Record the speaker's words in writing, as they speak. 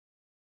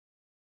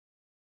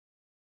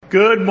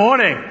Good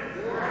morning.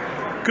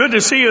 Good to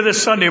see you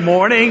this Sunday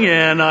morning,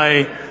 and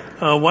I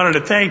wanted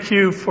to thank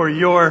you for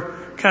your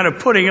kind of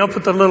putting up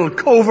with the little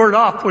covert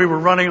op we were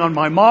running on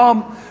my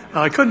mom.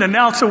 I couldn't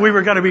announce that we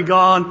were going to be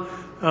gone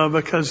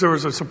because there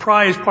was a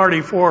surprise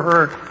party for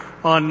her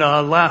on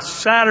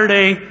last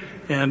Saturday,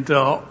 and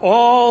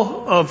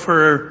all of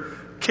her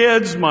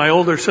kids, my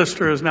older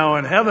sister is now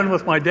in heaven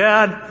with my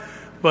dad,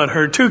 but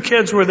her two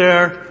kids were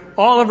there.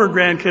 All of her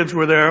grandkids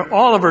were there.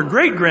 All of her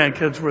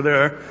great-grandkids were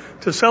there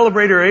to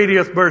celebrate her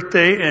 80th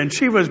birthday, and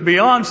she was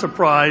beyond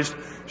surprised.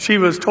 She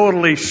was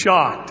totally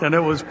shocked, and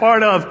it was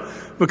part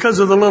of, because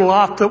of the little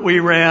op that we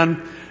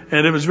ran,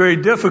 and it was very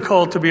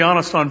difficult, to be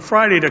honest, on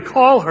Friday to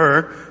call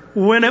her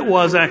when it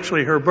was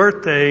actually her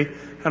birthday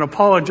and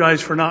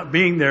apologize for not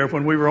being there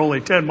when we were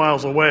only 10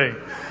 miles away.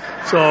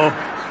 So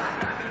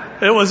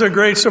it was a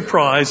great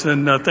surprise,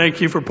 and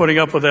thank you for putting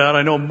up with that.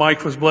 I know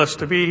Mike was blessed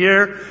to be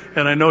here,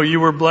 and I know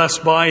you were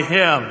blessed by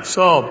him.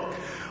 So,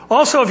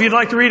 also, if you'd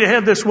like to read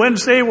ahead this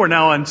Wednesday, we're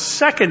now in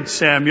 2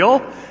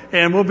 Samuel,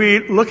 and we'll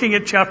be looking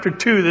at chapter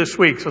 2 this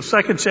week. So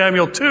 2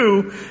 Samuel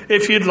 2,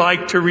 if you'd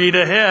like to read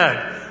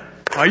ahead.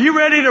 Are you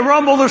ready to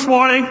rumble this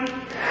morning?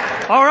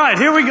 All right,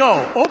 here we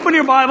go. Open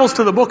your Bibles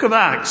to the book of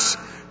Acts.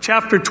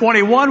 Chapter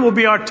 21 will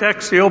be our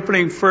text. The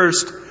opening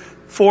first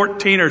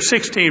 14 or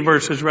 16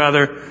 verses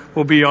rather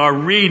will be our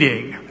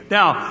reading.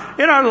 Now,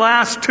 in our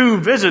last two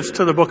visits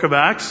to the book of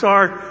Acts,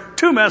 our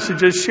two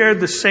messages shared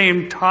the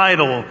same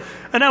title,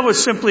 and that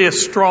was simply a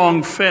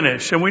strong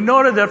finish. And we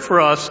noted that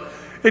for us,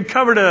 it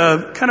covered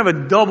a kind of a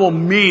double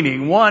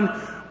meaning. One,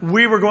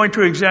 we were going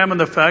to examine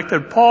the fact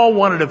that Paul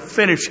wanted to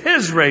finish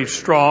his race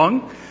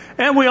strong,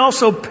 and we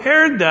also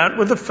paired that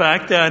with the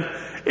fact that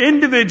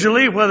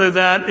individually, whether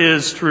that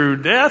is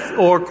through death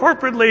or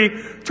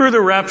corporately through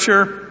the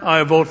rapture,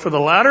 I vote for the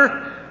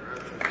latter,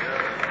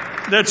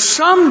 that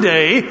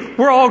someday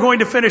we're all going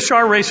to finish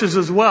our races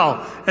as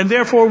well. And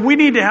therefore, we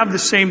need to have the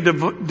same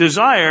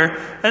desire,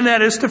 and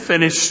that is to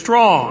finish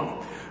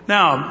strong.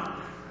 Now,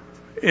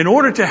 in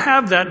order to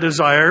have that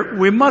desire,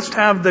 we must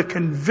have the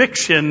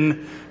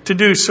conviction to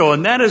do so.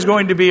 And that is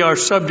going to be our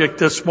subject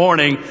this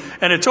morning.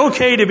 And it's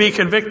okay to be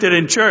convicted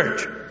in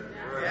church.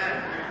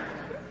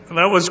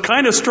 That was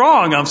kind of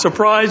strong. I'm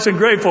surprised and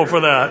grateful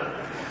for that.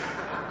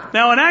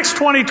 Now, in Acts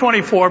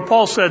 20:24,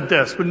 Paul said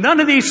this, "But none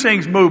of these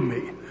things move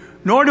me,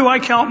 nor do I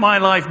count my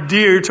life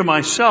dear to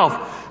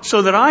myself,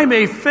 so that I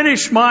may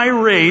finish my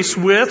race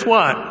with"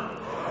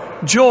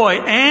 what?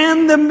 Joy,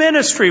 and the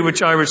ministry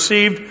which I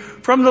received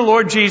from the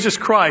Lord Jesus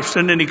Christ.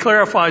 And then he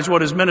clarifies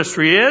what his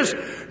ministry is: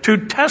 to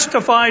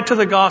testify to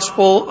the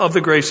gospel of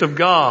the grace of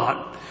God.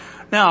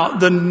 Now,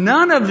 the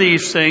none of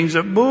these things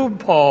that moved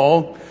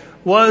Paul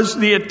was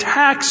the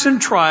attacks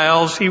and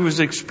trials he was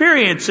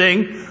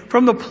experiencing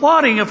from the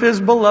plotting of his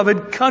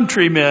beloved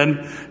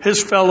countrymen,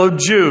 his fellow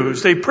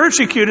Jews. They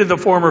persecuted the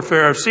former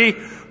Pharisee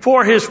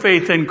for his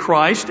faith in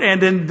Christ,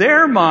 and in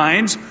their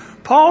minds,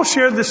 Paul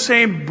shared the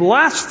same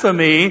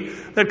blasphemy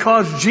that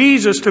caused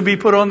Jesus to be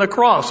put on the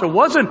cross. It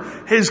wasn't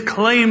his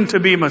claim to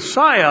be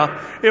Messiah,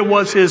 it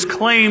was his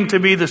claim to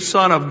be the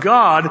Son of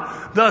God,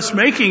 thus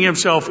making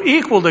himself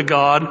equal to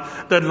God,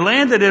 that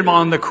landed him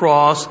on the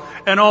cross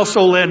and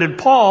also landed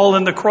Paul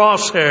in the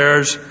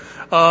crosshairs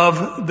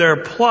of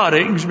their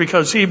plottings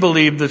because he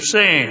believed the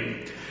same.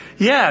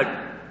 Yet,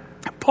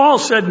 Paul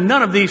said,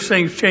 none of these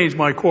things changed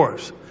my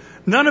course.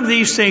 None of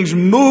these things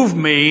move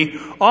me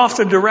off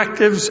the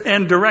directives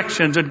and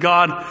directions that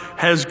God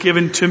has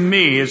given to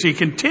me, as he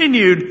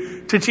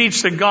continued to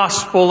teach the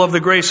gospel of the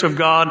grace of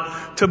God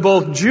to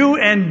both Jew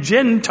and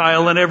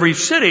Gentile in every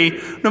city,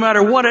 no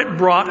matter what it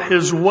brought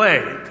his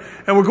way.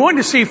 And we're going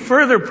to see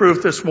further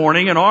proof this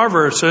morning in our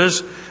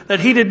verses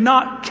that he did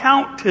not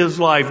count his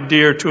life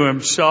dear to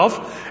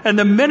himself, and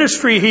the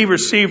ministry he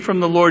received from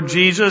the Lord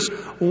Jesus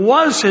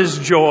was his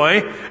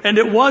joy, and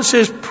it was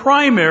his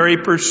primary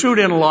pursuit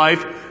in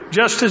life,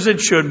 just as it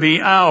should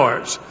be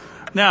ours.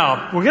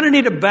 Now, we're going to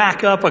need to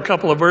back up a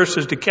couple of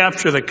verses to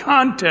capture the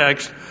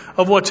context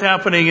of what's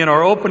happening in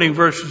our opening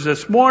verses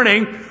this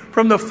morning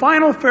from the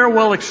final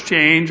farewell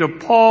exchange of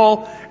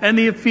Paul and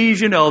the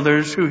Ephesian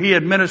elders who he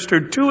had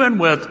ministered to and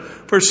with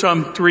for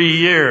some 3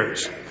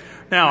 years.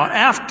 Now,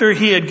 after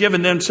he had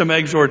given them some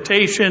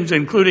exhortations,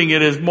 including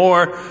it is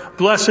more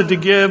blessed to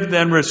give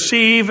than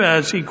receive,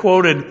 as he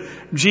quoted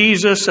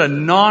Jesus, a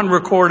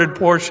non-recorded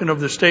portion of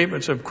the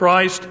statements of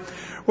Christ,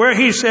 where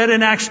he said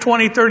in Acts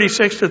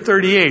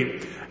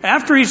 20:36-38,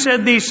 after he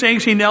said these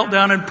things, he knelt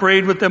down and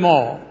prayed with them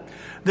all.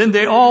 Then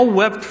they all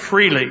wept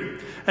freely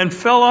and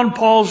fell on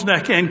Paul's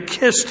neck and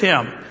kissed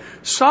him,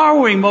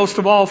 sorrowing most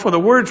of all for the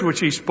words which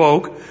he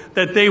spoke,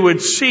 that they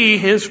would see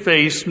his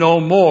face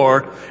no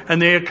more.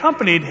 And they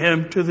accompanied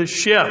him to the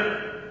ship.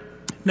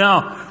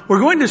 Now, we're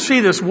going to see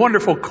this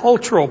wonderful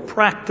cultural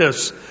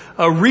practice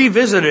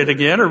revisited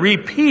again, or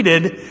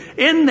repeated,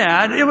 in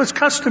that it was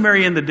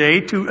customary in the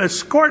day to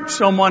escort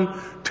someone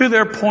to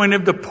their point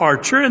of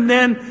departure, and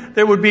then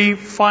there would be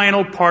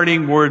final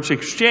parting words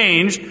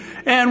exchanged.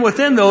 And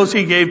within those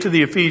he gave to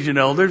the Ephesian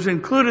elders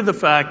included the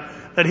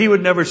fact that he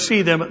would never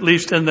see them, at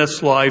least in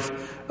this life,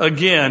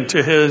 again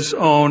to his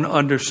own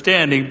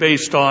understanding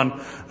based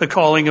on the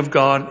calling of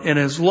God in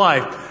his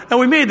life. And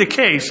we made the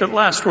case that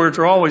last words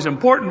are always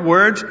important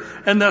words,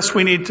 and thus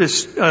we need to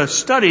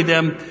study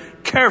them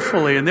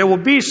carefully. And there will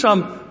be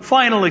some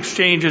final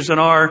exchanges in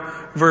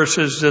our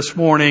verses this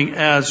morning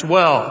as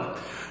well.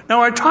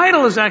 Now, our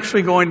title is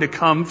actually going to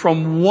come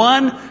from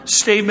one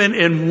statement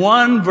in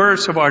one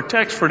verse of our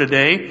text for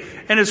today,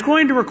 and it's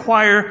going to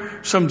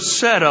require some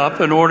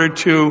setup in order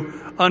to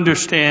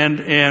understand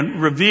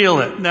and reveal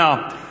it.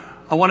 Now,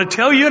 I want to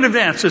tell you in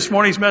advance, this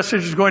morning's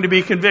message is going to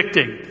be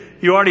convicting.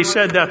 You already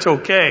said that's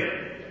okay.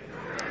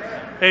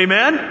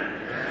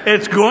 Amen?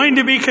 It's going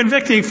to be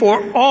convicting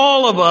for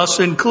all of us,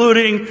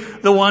 including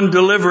the one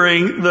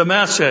delivering the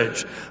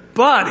message.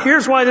 But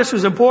here's why this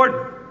is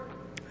important.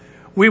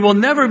 We will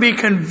never be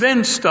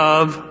convinced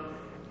of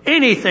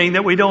anything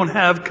that we don't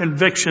have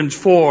convictions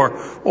for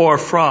or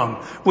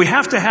from. We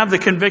have to have the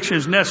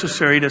convictions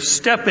necessary to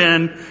step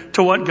in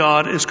to what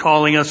God is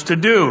calling us to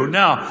do.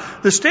 Now,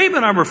 the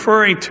statement I'm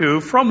referring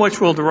to, from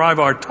which we'll derive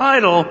our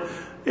title,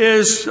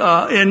 is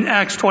in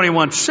Acts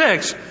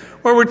 21:6,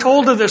 where we're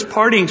told of this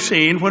parting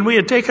scene. When we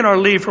had taken our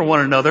leave from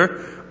one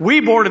another, we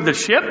boarded the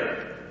ship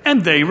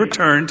and they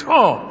returned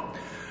home.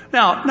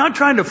 Now, not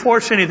trying to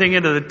force anything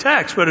into the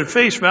text, but at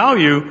face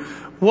value,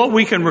 what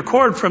we can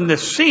record from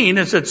this scene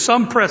is that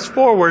some pressed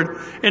forward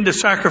into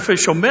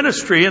sacrificial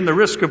ministry and the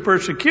risk of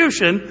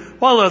persecution,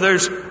 while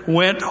others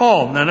went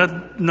home.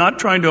 Now, not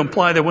trying to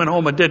imply they went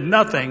home and did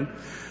nothing,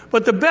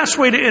 but the best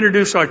way to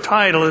introduce our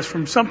title is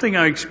from something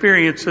I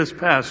experienced this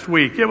past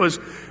week. It was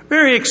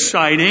very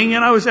exciting,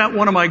 and I was at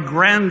one of my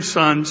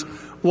grandson's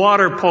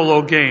water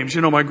polo games.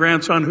 You know, my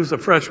grandson who's a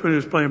freshman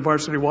who's playing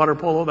varsity water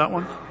polo, that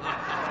one?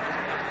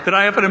 Did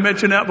I happen to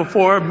mention that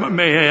before?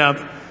 May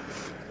have.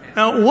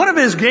 Now, one of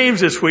his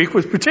games this week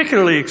was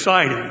particularly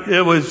exciting.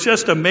 It was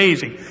just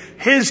amazing.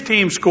 His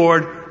team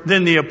scored,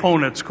 then the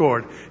opponent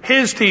scored.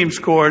 His team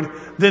scored,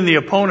 then the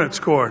opponent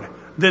scored.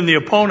 Then the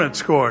opponent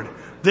scored.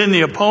 Then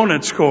the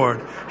opponent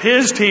scored.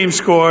 His team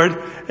scored,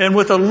 and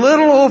with a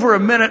little over a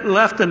minute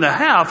left in the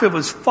half, it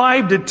was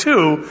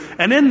 5-2,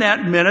 and in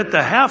that minute, the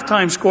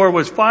halftime score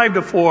was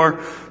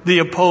 5-4, the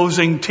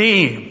opposing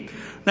team.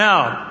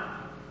 Now,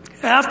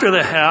 after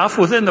the half,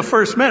 within the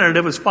first minute,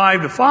 it was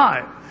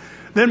 5-5.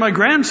 Then my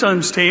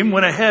grandson's team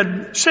went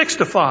ahead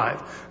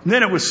 6-5. And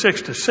then it was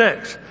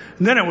 6-6.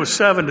 And then it was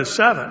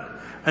 7-7.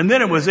 And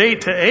then it was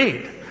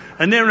 8-8.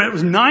 And then it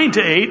was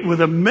 9-8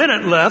 with a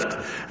minute left.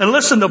 And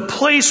listen, the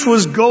place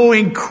was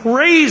going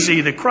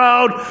crazy. The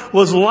crowd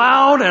was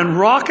loud and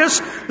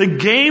raucous. The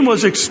game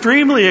was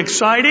extremely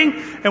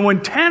exciting. And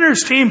when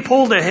Tanner's team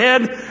pulled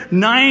ahead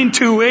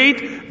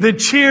 9-8, the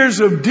cheers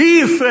of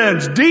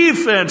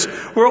defense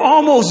were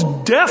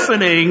almost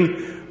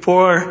deafening.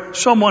 For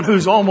someone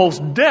who's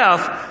almost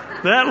deaf,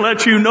 that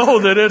lets you know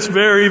that it's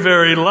very,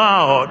 very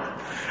loud.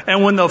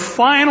 And when the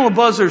final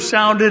buzzer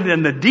sounded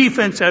and the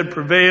defense had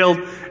prevailed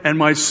and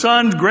my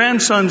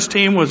grandson's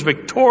team was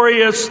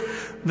victorious,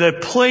 the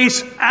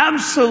place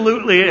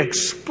absolutely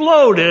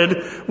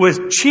exploded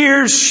with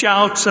cheers,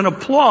 shouts, and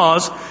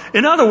applause.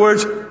 In other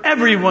words,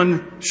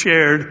 everyone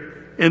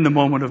shared in the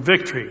moment of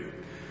victory.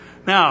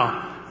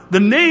 Now, the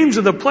names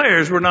of the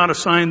players were not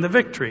assigned the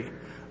victory.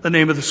 The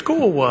name of the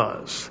school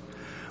was.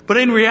 But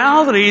in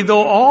reality,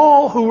 though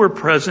all who were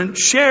present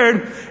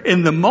shared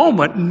in the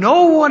moment,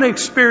 no one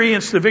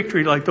experienced the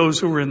victory like those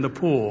who were in the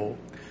pool.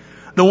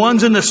 The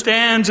ones in the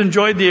stands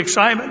enjoyed the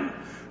excitement.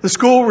 The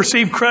school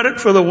received credit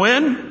for the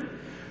win.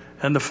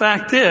 And the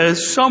fact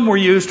is, some were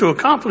used to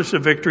accomplish the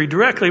victory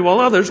directly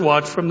while others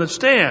watched from the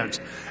stands.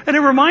 And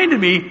it reminded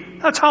me,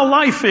 that's how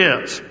life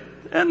is.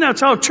 And that's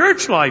how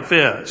church life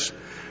is.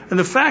 And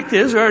the fact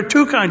is, there are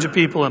two kinds of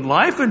people in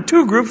life and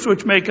two groups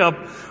which make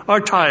up our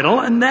title,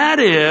 and that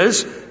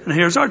is, and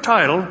here's our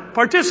title,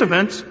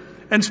 participants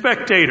and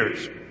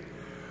spectators.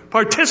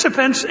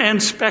 Participants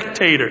and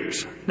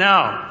spectators.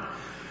 Now,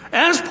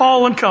 as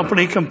Paul and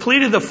company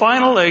completed the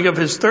final leg of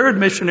his third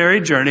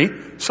missionary journey,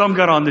 some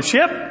got on the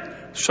ship,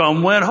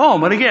 some went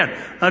home. And again,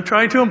 not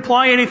trying to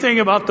imply anything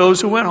about those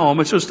who went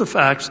home, it's just the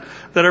facts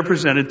that are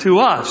presented to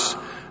us.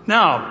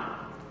 Now,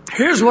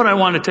 here's what I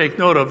want to take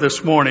note of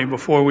this morning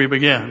before we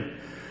begin.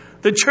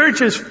 The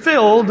church is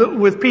filled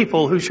with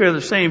people who share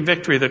the same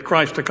victory that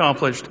Christ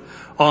accomplished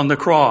on the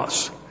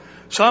cross.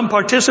 Some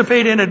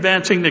participate in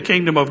advancing the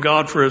kingdom of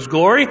God for His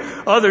glory.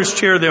 Others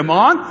cheer them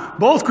on.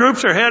 Both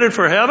groups are headed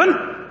for heaven.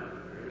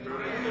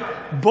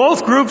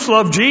 Both groups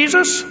love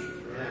Jesus.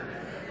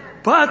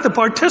 But the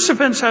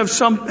participants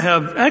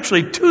have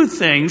actually two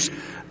things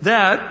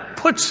that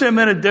puts them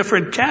in a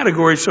different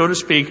category, so to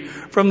speak,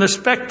 from the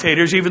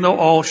spectators, even though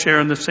all share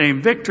in the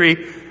same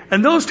victory.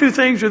 And those two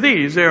things are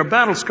these. They are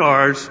battle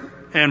scars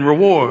and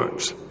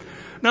rewards.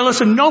 Now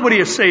listen, nobody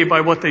is saved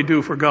by what they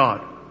do for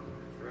God.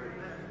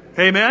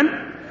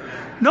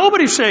 Amen?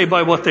 Nobody's saved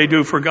by what they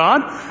do for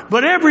God,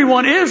 but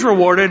everyone is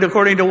rewarded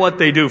according to what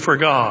they do for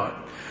God.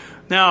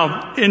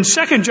 Now, in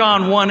 2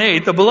 John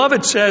 1:8, the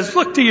beloved says,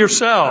 look to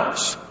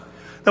yourselves,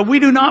 that we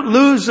do not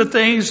lose the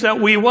things that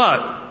we what?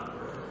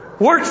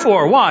 Worked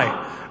for.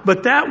 Why?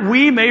 But that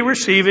we may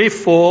receive a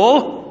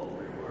full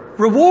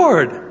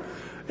reward.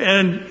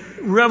 And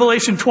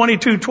Revelation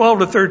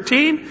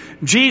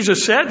 22:12-13,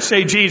 Jesus said,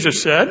 say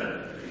Jesus said,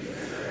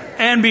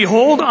 and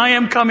behold, I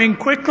am coming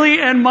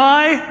quickly, and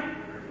my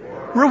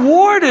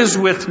reward is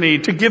with me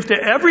to give to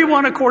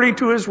everyone according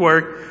to his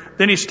work.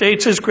 Then he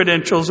states his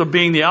credentials of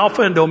being the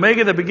Alpha and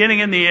Omega, the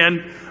beginning and the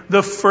end,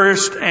 the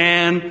first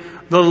and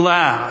the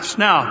last.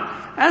 Now,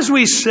 as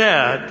we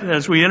said,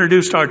 as we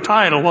introduced our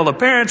title, well, the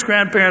parents,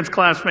 grandparents,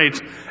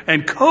 classmates,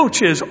 and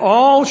coaches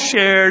all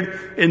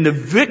shared in the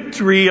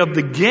victory of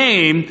the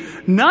game.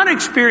 None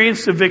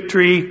experienced the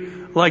victory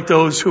like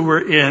those who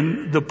were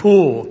in the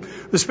pool.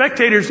 The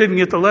spectators didn't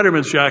get the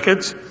letterman's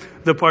jackets.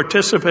 The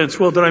participants,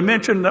 well, did I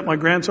mention that my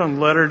grandson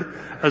lettered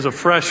as a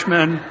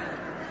freshman?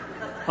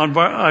 I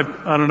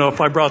don't know if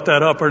I brought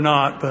that up or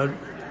not, but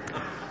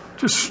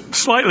just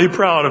slightly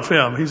proud of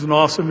him. He's an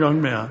awesome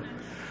young man.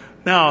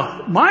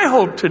 Now, my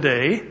hope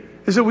today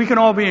is that we can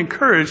all be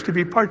encouraged to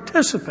be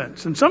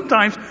participants. And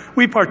sometimes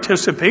we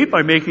participate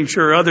by making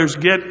sure others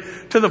get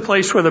to the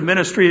place where the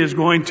ministry is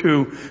going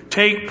to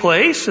take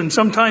place. And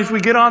sometimes we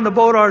get on the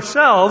boat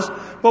ourselves.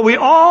 But we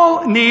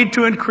all need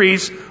to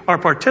increase our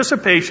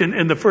participation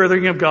in the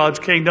furthering of God's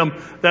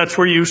kingdom. That's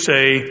where you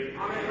say,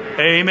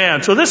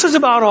 Amen. So this is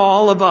about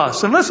all of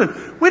us. And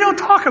listen, we don't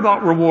talk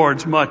about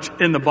rewards much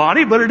in the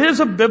body, but it is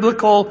a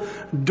biblical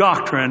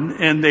doctrine,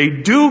 and they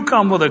do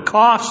come with a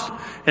cost,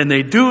 and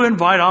they do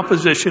invite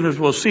opposition, as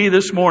we'll see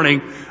this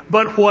morning.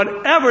 But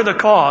whatever the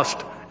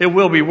cost, it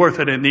will be worth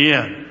it in the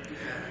end.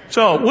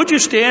 So would you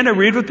stand and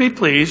read with me,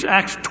 please?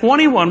 Acts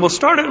 21. We'll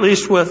start at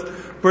least with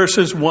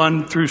verses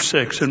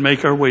 1-6 and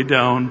make our way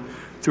down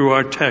through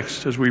our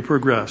text as we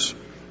progress.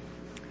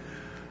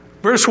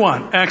 Verse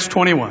 1, Acts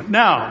 21.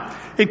 Now,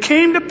 it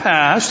came to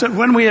pass that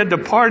when we had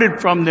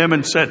departed from them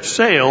and set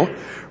sail,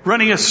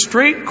 running a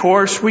straight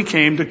course, we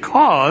came to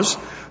Cos,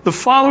 the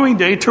following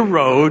day to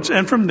Rhodes,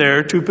 and from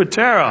there to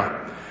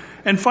Patara.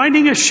 And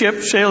finding a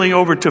ship sailing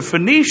over to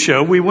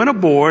Phoenicia, we went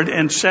aboard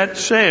and set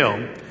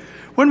sail.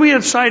 When we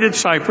had sighted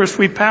Cyprus,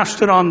 we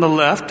passed it on the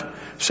left,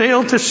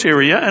 sailed to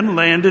Syria, and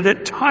landed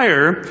at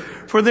Tyre,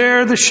 for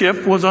there the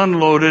ship would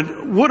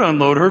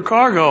unload her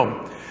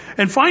cargo.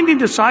 And finding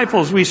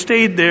disciples, we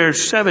stayed there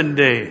 7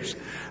 days.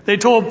 They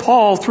told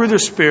Paul through the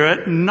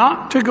Spirit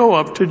not to go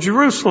up to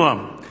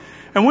Jerusalem.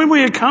 And when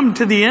we had come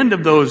to the end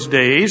of those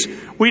days,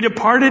 we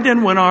departed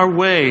and went our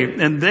way.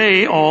 And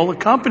they all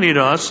accompanied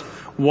us,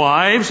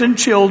 wives and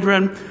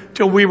children,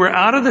 till we were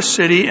out of the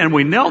city, and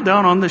we knelt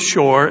down on the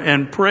shore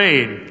and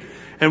prayed.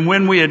 And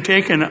when we had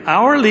taken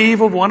our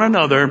leave of one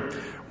another,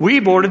 we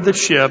boarded the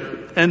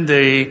ship, and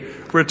they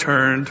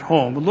returned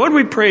home. Lord,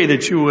 we pray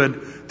that you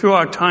would, through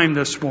our time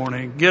this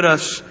morning, get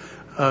us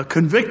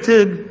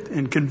convicted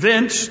and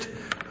convinced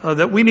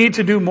that we need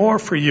to do more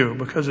for you,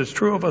 because it's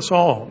true of us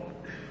all.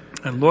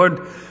 And Lord,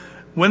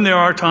 when there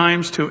are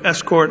times to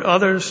escort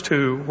others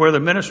to where the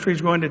ministry is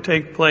going to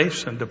take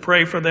place and to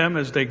pray for them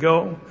as they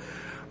go,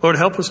 Lord,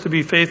 help us to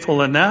be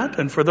faithful in that.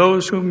 And for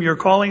those whom you're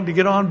calling to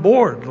get on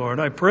board, Lord,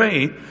 I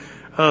pray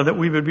that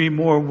we would be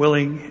more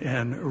willing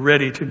and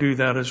ready to do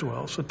that as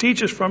well. So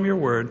teach us from your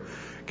word.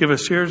 Give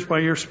us ears by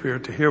your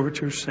Spirit to hear what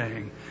you're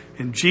saying.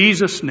 In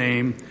Jesus'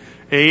 name,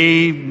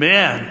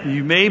 amen.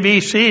 You may be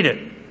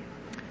seated.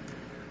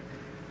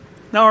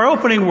 Now, our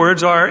opening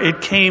words are,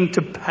 it came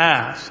to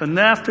pass. And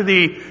after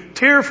the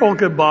tearful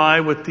goodbye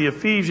with the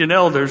Ephesian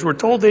elders, we're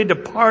told they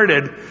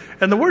departed.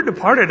 And the word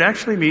departed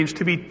actually means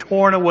to be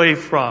torn away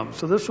from.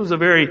 So this was a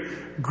very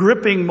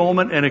gripping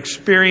moment and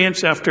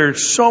experience after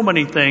so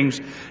many things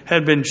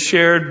had been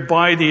shared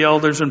by the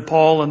elders and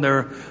Paul and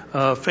their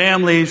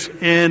families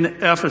in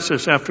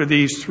Ephesus after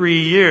these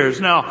 3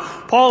 years. Now,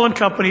 Paul and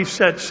company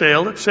set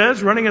sail, it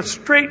says, running a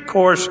straight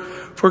course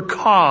for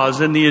Cos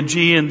in the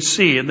Aegean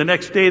Sea. And the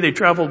next day they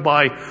traveled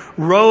by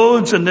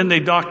Rhodes, and then they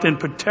docked in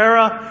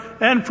Patara.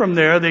 And from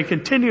there they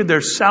continued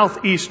their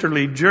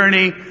southeasterly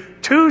journey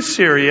to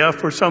Syria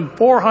for some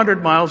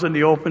 400 miles in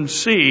the open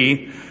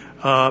sea,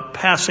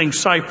 passing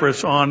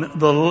Cyprus on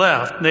the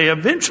left. They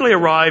eventually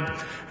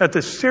arrived at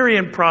the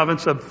Syrian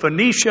province of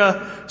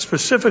Phoenicia,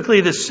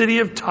 specifically the city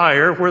of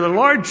Tyre, where the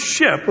large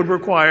ship would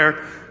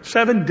require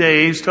 7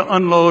 days to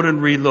unload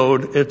and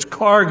reload its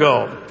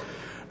cargo.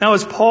 Now,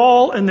 as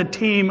Paul and the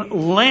team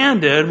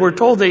landed, we're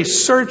told they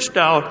searched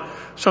out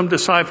some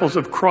disciples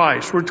of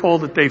Christ. We're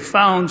told that they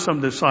found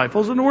some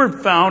disciples, and the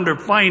word found or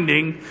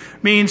finding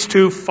means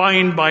to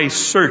find by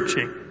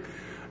searching.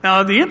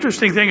 Now, the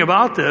interesting thing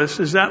about this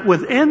is that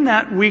within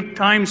that week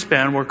time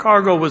span where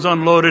cargo was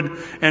unloaded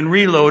and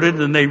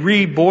reloaded and they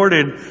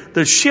reboarded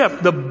the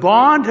ship, the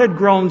bond had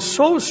grown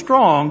so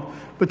strong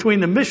between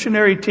the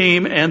missionary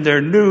team and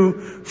their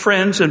new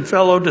friends and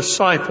fellow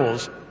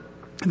disciples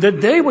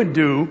that they would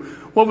do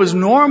what was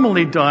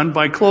normally done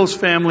by close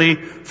family,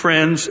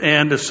 friends,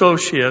 and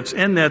associates,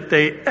 in that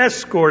they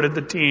escorted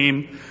the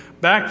team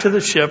back to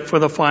the ship for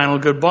the final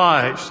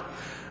goodbyes.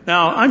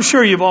 Now, I'm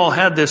sure you've all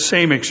had this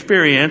same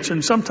experience,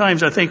 and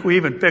sometimes I think we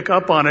even pick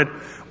up on it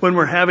when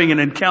we're having an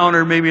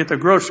encounter, maybe at the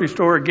grocery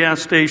store or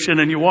gas station,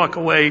 and you walk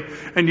away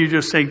and you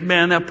just think,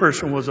 man, that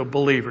person was a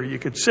believer. You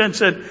could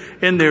sense it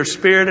in their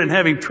spirit, and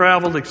having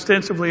traveled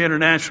extensively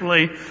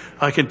internationally,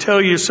 I can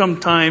tell you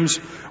sometimes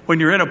when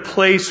you're in a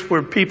place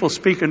where people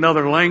speak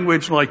another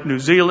language like New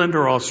Zealand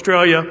or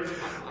Australia,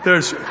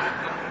 there's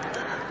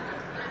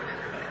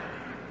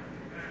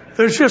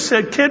just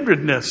that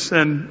kindredness,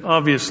 and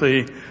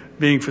obviously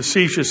being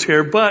facetious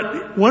here,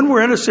 but when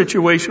we're in a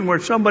situation where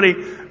somebody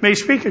may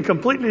speak a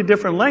completely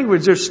different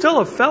language, there's still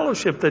a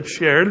fellowship that's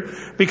shared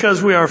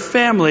because we are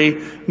family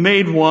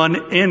made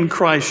one in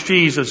Christ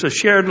Jesus. A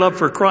shared love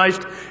for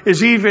Christ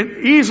is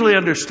even easily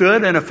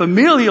understood, and a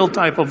familial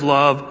type of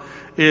love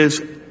is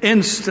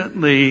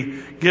instantly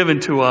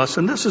given to us.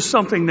 And this is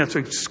something that's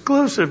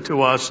exclusive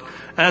to us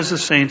as the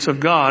saints of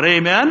God.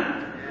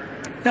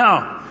 Amen?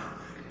 Now,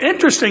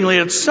 interestingly,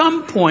 at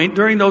some point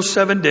during those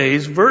 7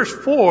 days, verse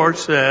 4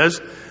 says,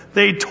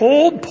 they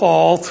told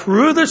Paul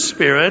through the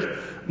Spirit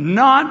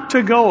not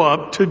to go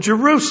up to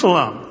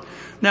Jerusalem.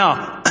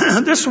 Now,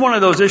 this is one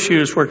of those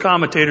issues where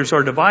commentators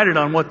are divided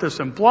on what this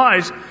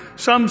implies.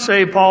 Some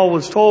say Paul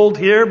was told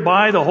here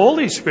by the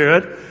Holy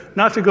Spirit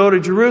not to go to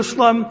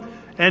Jerusalem,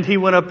 and he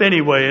went up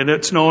anyway, and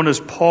it's known as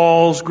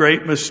Paul's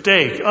great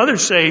mistake.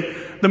 Others say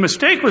the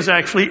mistake was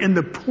actually in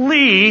the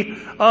plea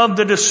of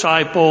the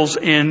disciples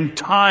in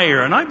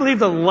Tyre. And I believe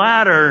the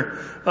latter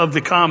of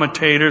the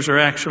commentators are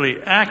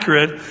actually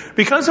accurate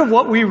because of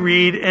what we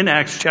read in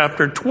Acts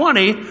chapter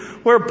 20,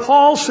 where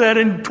Paul said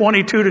in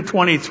 22 to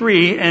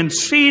 23, and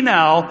see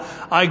now,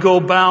 I go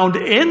bound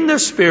in the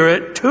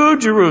Spirit to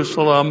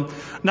Jerusalem,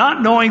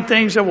 not knowing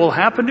things that will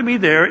happen to me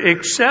there,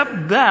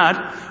 except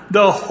that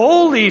the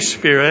Holy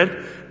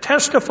Spirit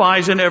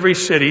testifies in every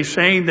city,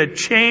 saying that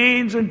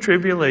chains and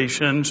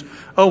tribulations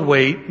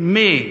await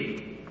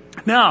me.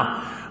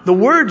 Now, the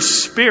word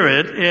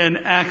Spirit in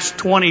Acts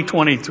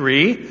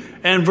 20:23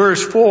 and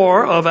verse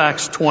 4 of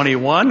Acts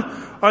 21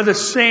 are the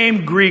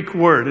same Greek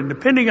word. And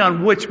depending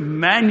on which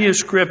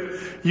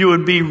manuscript you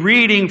would be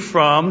reading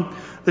from,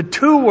 the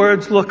two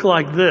words look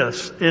like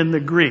this in the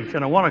Greek.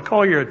 And I want to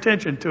call your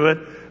attention to it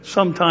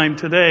sometime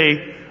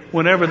today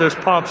whenever this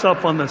pops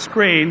up on the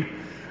screen.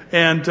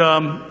 And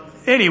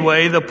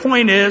anyway, the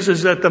point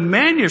is that the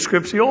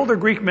manuscripts, the older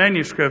Greek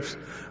manuscripts,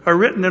 are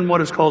written in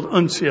what is called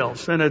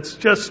uncials, and it's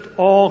just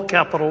all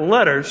capital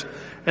letters,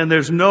 and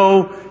there's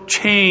no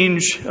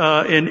change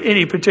in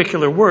any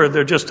particular word.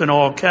 They're just in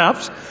all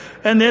caps.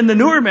 And then the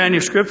newer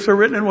manuscripts are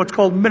written in what's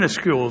called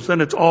minuscules,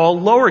 and it's all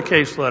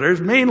lowercase letters,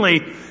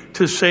 mainly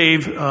to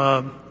save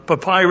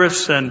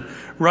papyrus and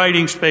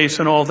writing space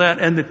and all that.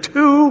 And the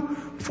two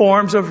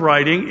forms of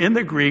writing in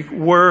the Greek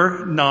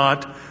were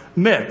not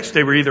mixed.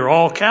 They were either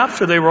all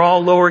caps or they were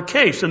all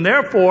lowercase. And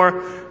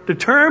therefore,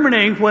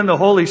 determining when the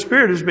Holy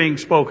Spirit is being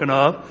spoken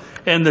of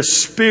and the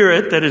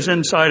Spirit that is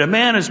inside a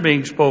man is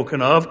being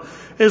spoken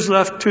of is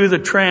left to the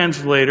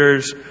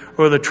translators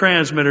or the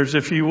transmitters,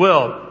 if you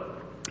will.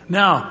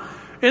 Now,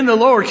 in the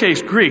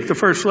lowercase Greek, the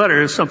first letter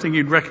is something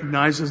you'd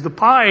recognize as the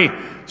pi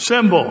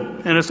symbol.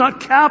 And it's not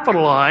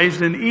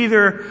capitalized in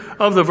either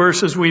of the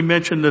verses we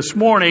mentioned this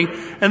morning.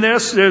 And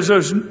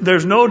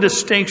there's no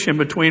distinction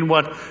between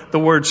what the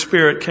word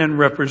Spirit can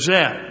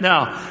represent.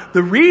 Now,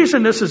 the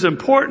reason this is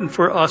important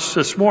for us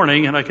this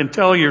morning, and I can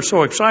tell you're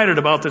so excited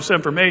about this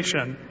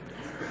information,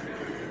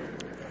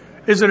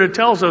 is that it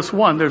tells us,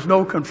 one, there's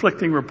no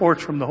conflicting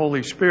reports from the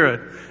Holy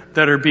Spirit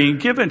that are being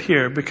given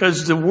here,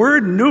 because the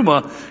word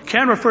pneuma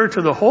can refer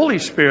to the Holy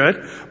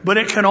Spirit, but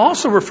it can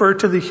also refer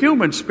to the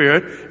human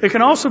spirit. It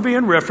can also be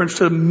in reference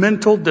to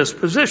mental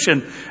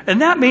disposition.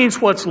 And that means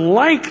what's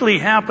likely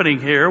happening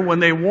here when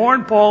they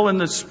warn Paul in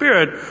the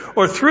Spirit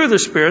or through the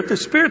Spirit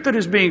that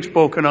is being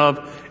spoken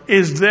of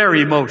is their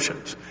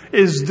emotions,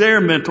 is their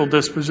mental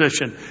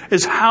disposition,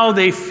 is how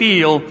they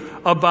feel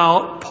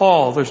about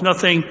Paul. There's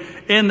nothing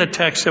in the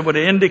text that would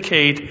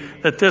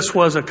indicate that this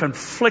was a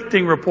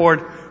conflicting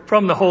report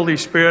from the Holy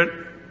Spirit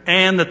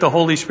and that the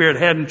Holy Spirit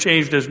hadn't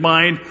changed his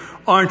mind.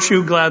 Aren't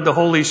you glad the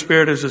Holy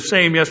Spirit is the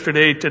same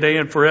yesterday, today,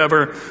 and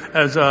forever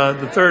as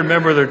the third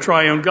member of the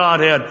triune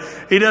Godhead?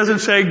 He doesn't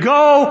say,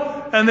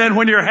 go, and then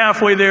when you're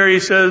halfway there, he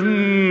says,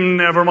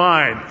 never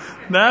mind.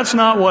 That's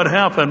not what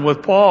happened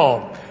with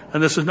Paul.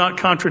 And this is not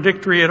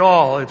contradictory at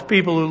all. It's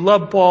people who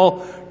love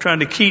Paul trying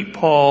to keep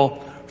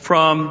Paul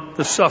from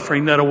the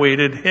suffering that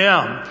awaited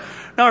him.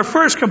 Now, our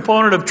first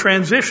component of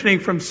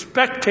transitioning from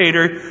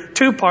spectator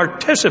to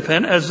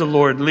participant as the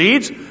Lord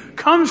leads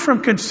comes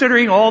from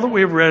considering all that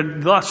we've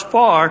read thus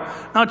far,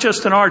 not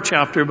just in our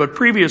chapter, but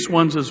previous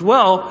ones as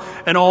well,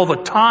 and all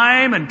the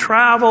time and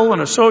travel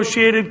and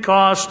associated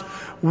cost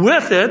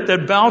with it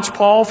that bounced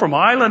Paul from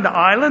island to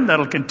island.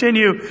 That'll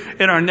continue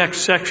in our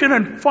next section.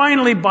 And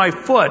finally by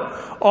foot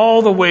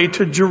all the way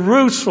to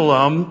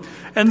Jerusalem.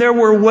 And there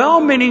were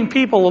well-meaning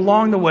people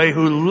along the way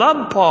who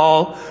loved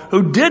Paul,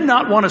 who did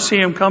not want to see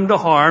him come to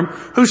harm,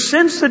 who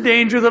sensed the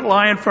danger that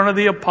lay in front of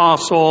the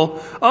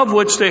apostle, of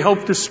which they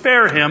hoped to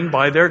spare him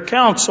by their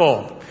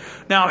counsel.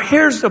 Now,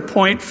 here's the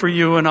point for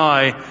you and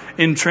I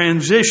in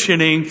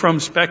transitioning from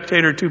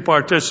spectator to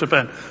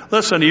participant.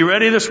 Listen, are you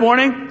ready this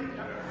morning?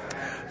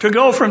 To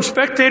go from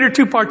spectator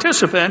to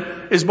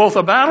participant is both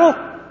a battle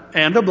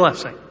and a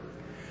blessing.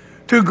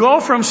 To go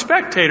from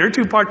spectator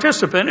to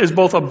participant is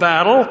both a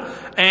battle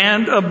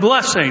and a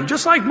blessing.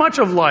 Just like much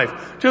of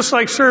life, just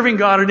like serving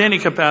God in any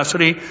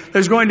capacity,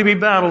 there's going to be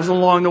battles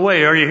along the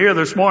way. Are you here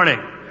this morning?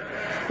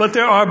 But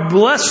there are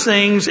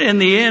blessings in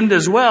the end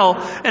as well.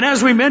 And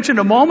as we mentioned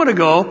a moment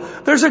ago,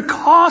 there's a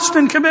cost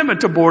and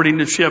commitment to boarding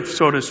the ship,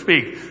 so to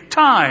speak.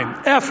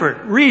 Time,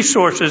 effort,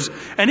 resources,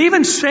 and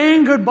even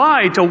saying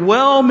goodbye to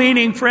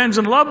well-meaning friends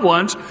and loved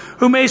ones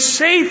who may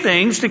say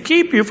things to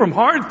keep you from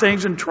hard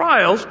things and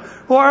trials,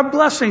 who are a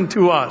blessing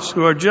to us,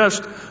 who are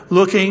just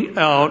looking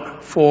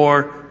out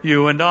for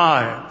you and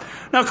I.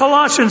 Now,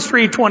 Colossians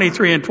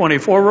 3:23 and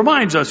 24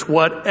 reminds us,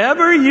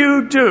 whatever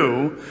you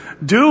do,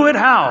 do it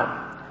how?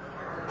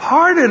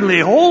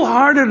 Heartedly,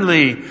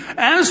 wholeheartedly,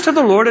 as to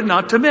the Lord and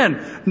not to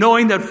men,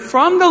 knowing that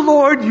from the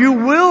Lord you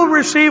will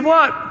receive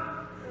what?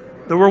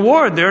 The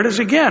reward, there it is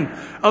again,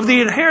 of the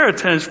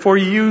inheritance, for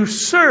you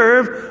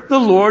serve the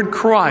Lord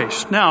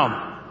Christ.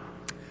 Now,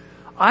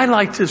 I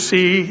like to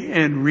see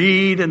and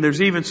read, and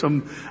there's even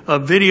some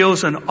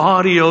videos and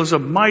audios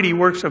of mighty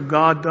works of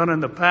God done in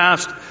the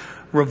past,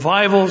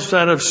 revivals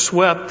that have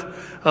swept.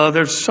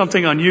 There's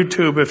something on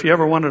YouTube if you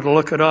ever wanted to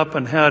look it up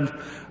and had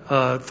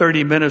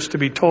 30 minutes to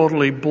be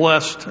totally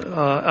blessed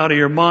out of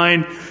your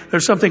mind.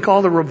 There's something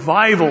called a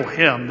revival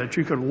hymn that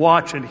you could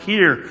watch and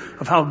hear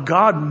of how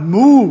God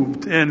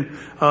moved in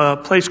a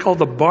place called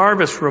the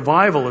Barvis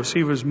Revival as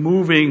he was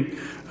moving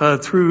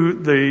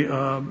through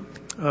the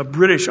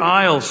British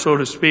Isles, so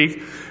to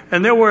speak.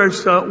 And there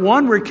was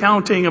one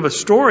recounting of a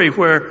story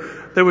where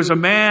there was a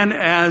man,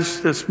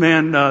 as this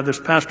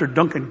Pastor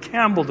Duncan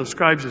Campbell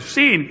describes the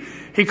scene,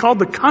 he called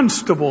the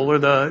constable or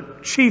the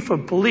chief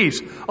of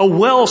police a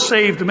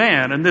well-saved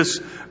man. And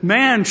this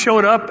man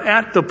showed up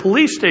at the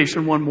police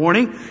station one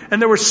morning, and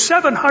there were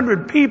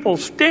 700 people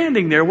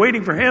standing there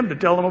waiting for him to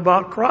tell them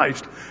about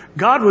Christ.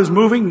 God was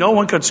moving. No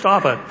one could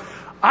stop it.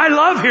 I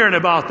love hearing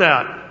about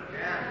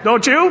that.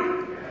 Don't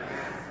you?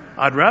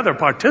 I'd rather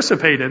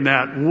participate in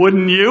that,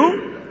 wouldn't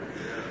you?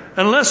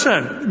 And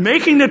listen,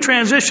 making the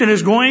transition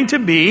is going to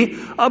be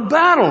a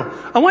battle.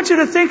 I want you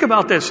to think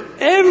about this.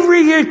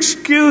 Every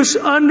excuse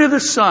under the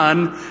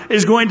sun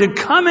is going to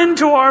come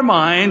into our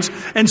minds,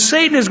 and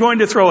Satan is going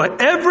to throw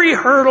every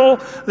hurdle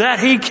that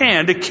he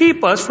can to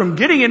keep us from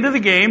getting into the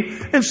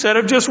game instead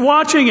of just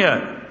watching it.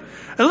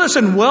 And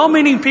listen,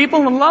 well-meaning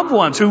people and loved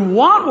ones who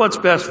want what's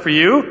best for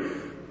you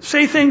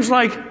say things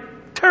like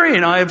Terry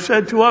and I have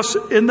said to us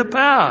in the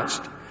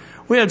past.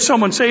 We had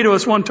someone say to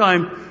us one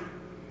time,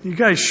 "You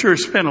guys sure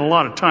spend a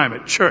lot of time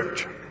at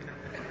church."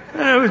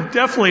 And it was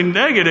definitely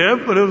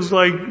negative, but it was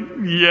like,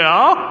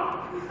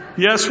 yeah,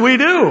 yes we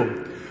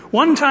do.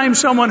 One time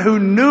someone who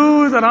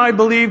knew that I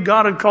believed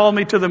God had called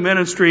me to the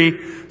ministry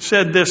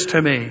said this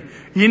to me: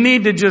 "You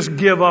need to just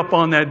give up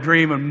on that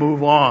dream and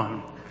move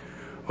on."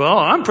 Well,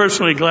 I'm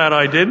personally glad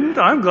I didn't.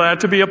 I'm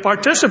glad to be a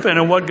participant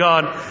in what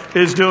God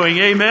is doing.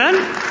 Amen?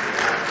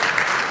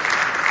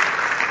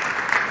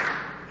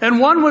 And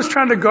one was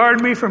trying to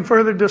guard me from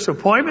further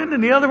disappointment,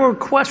 and the other were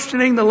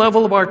questioning the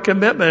level of our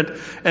commitment.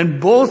 And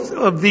both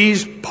of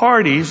these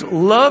parties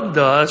loved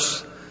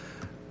us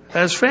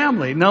as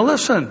family. Now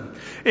listen,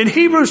 in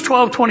Hebrews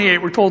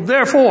 12:28 we're told,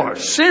 "Therefore,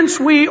 since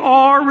we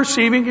are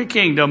receiving a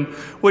kingdom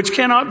which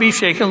cannot be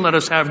shaken, let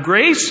us have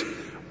grace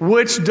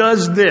which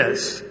does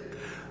this,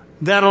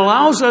 that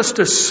allows us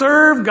to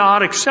serve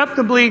God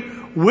acceptably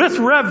with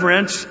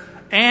reverence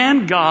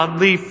and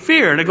godly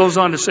fear." And it goes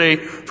on to say,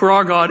 "For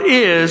our God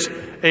is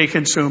a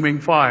consuming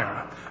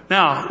fire."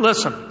 Now,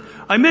 listen,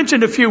 I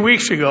mentioned a few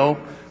weeks ago,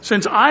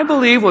 since I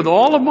believe with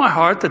all of my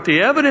heart that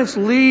the evidence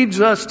leads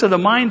us to the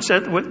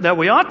mindset that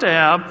we ought to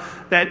have,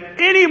 that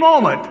any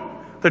moment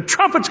the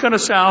trumpet's going to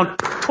sound,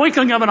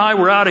 twinkling of an eye,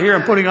 we're out of here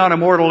and putting on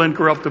immortal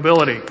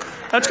incorruptibility.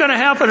 That's going to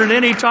happen at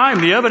any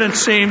time. The evidence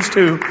seems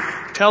to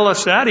tell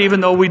us that, even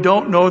though we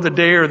don't know the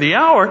day or the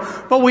hour.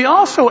 But we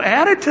also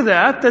added to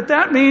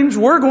that means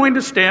we're going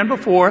to stand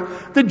before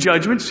the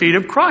judgment seat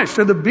of Christ,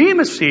 or the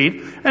bema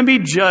seat, and be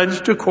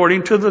judged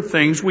according to the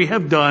things we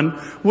have done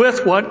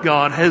with what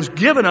God has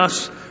given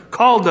us,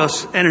 called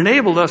us, and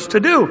enabled us to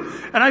do.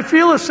 And I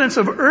feel a sense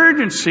of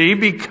urgency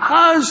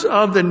because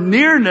of the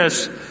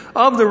nearness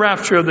of the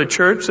rapture of the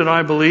church that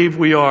I believe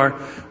we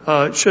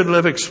should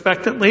live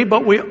expectantly,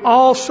 but we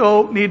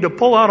also need to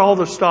pull out all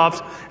the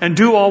stops and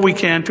do all we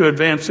can to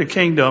advance the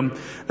kingdom,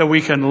 that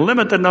we can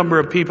limit the number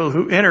of people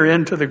who enter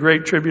into the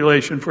great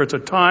tribulation, for it's a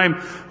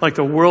time like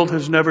the world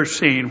has never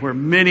seen, where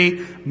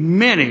many,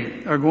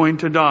 many are going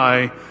to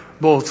die,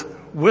 both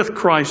with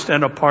Christ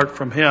and apart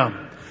from Him.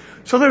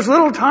 So there's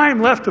little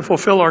time left to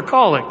fulfill our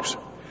callings,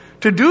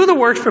 to do the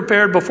works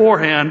prepared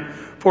beforehand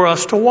for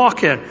us to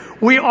walk in.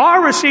 We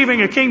are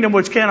receiving a kingdom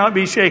which cannot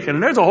be shaken.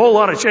 And there's a whole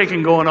lot of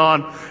shaking going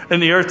on in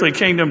the earthly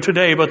kingdom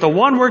today, but the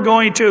one we're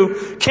going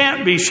to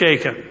can't be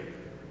shaken.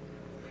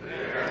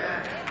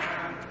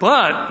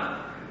 But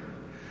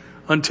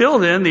until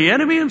then, the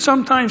enemy and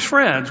sometimes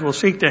friends will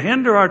seek to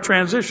hinder our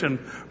transition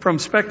from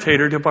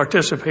spectator to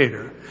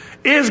participator.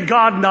 Is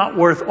God not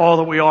worth all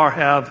that we are,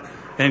 have,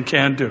 and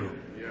can do?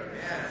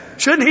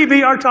 Shouldn't He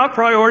be our top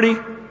priority?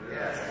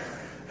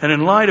 And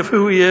in light of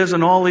who He is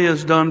and all He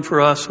has done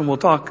for us, and we'll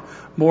talk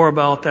more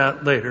about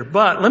that later.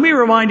 But let me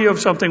remind you of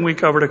something we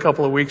covered a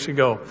couple of weeks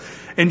ago.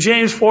 In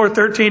James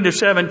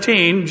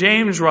 4:13-17,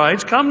 James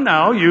writes, "Come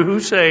now, you who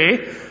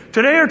say,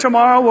 today or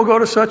tomorrow we'll go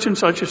to such and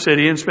such a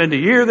city and spend a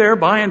year there,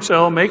 buy and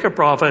sell, make a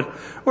profit,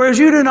 whereas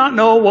you do not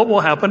know what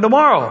will happen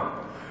tomorrow.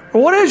 For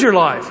what is your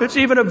life? It's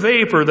even a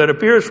vapor that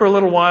appears for a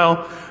little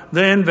while,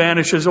 then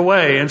vanishes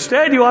away.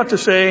 Instead, you ought to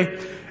say,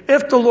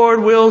 if the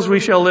Lord wills, we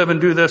shall live and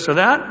do this or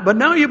that. But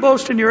now you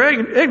boast in your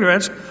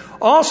ignorance.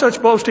 All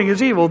such boasting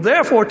is evil.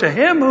 Therefore, to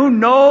him who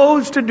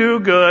knows to do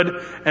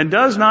good and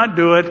does not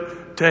do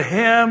it, to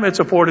him it's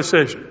a poor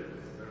decision."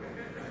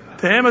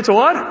 To him it's a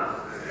what?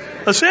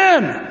 A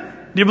sin.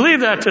 Do you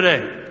believe that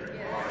today?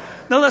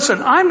 Now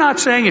listen, I'm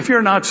not saying if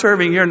you're not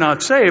serving, you're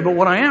not saved. But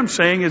what I am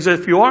saying is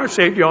if you are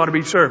saved, you ought to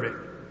be serving.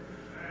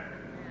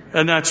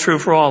 And that's true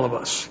for all of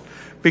us.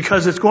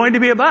 Because it's going to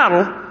be a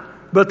battle,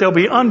 but there'll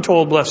be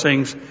untold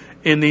blessings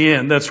in the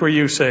end. That's where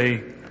you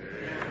say.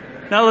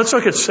 Now let's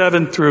look at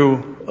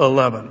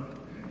 7-11.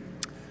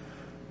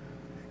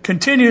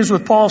 Continues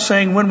with Paul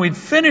saying, when we'd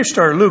finished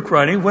our Luke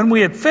writing, when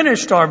we had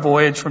finished our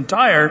voyage from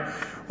Tyre,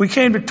 we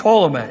came to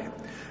Ptolemy,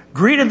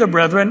 greeted the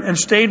brethren, and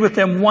stayed with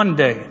them one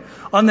day.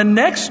 On the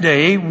next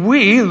day,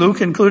 we,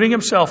 Luke including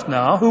himself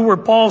now, who were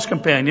Paul's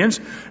companions,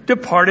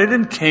 departed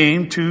and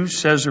came to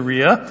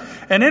Caesarea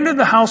and entered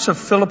the house of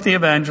Philip the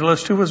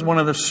evangelist, who was one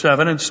of the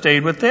 7, and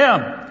stayed with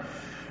them.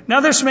 Now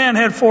this man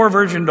had 4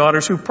 virgin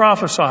daughters who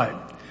prophesied.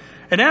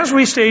 And as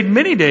we stayed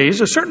many days,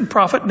 a certain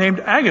prophet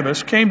named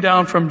Agabus came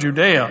down from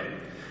Judea.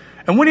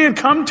 And when he had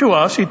come to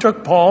us, he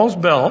took Paul's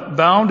belt,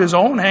 bound his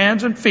own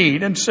hands and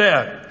feet, and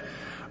said,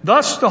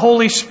 Thus says the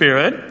Holy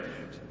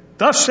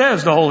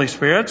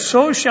Spirit,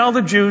 so shall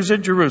the Jews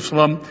at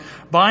Jerusalem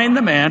bind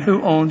the man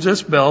who owns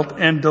this belt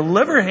and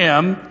deliver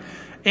him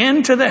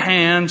into the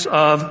hands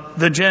of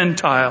the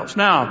Gentiles.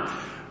 Now,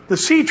 the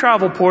sea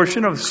travel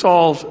portion of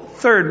Saul's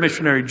 3rd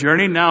missionary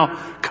journey now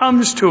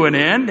comes to an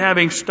end,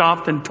 having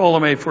stopped in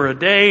Ptolemy for a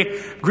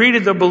day,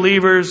 greeted the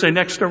believers. They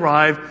next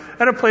arrived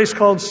at a place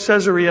called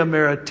Caesarea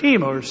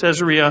Maritima, or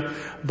Caesarea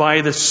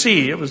by the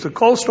sea. It was the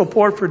coastal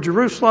port for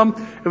Jerusalem.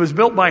 It was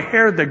built by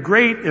Herod the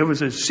Great. It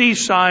was a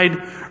seaside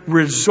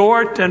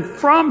resort. And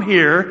from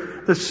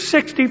here, the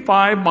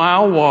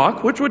 65-mile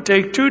walk, which would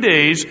take 2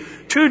 days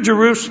to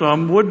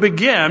Jerusalem, would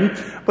begin,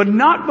 but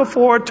not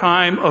before a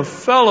time of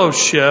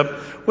fellowship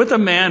with a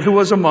man who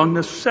was among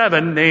the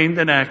 7 named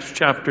in Acts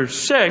chapter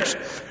 6,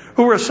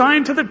 who were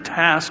assigned to the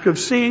task of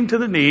seeing to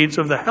the needs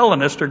of the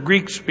Hellenist or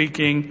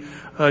Greek-speaking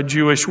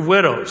Jewish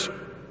widows.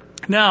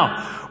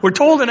 Now, we're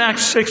told in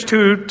Acts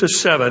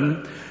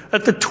 6:2-7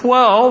 that the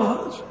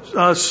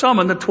 12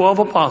 summoned the 12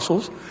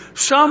 apostles,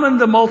 summoned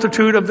the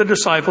multitude of the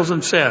disciples,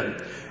 and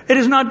said, It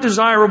is not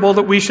desirable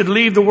that we should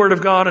leave the word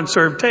of God and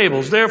serve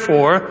tables.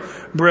 Therefore,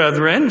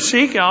 brethren,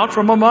 seek out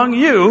from among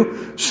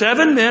you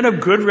 7 men of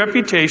good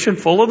reputation,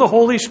 full of the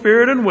Holy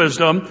Spirit and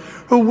wisdom,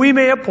 who we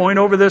may appoint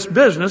over this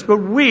business, but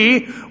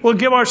we will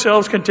give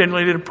ourselves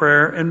continually to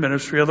prayer and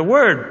ministry of the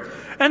word.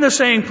 And the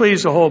saying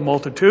pleased the whole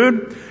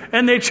multitude.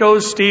 And they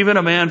chose Stephen,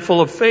 a man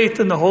full of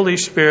faith in the Holy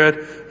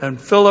Spirit, and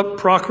Philip,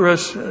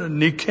 Prochorus,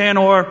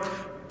 Nicanor,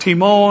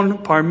 Timon,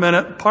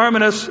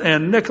 Parmenas,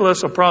 and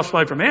Nicholas, a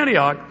proselyte from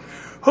Antioch,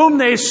 whom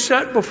they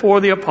set before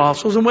the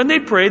apostles. And when they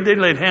prayed, they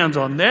laid hands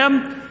on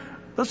them.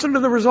 Listen to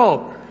the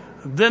result.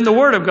 Then the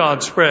word of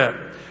God spread,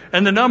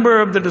 and the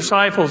number of the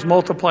disciples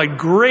multiplied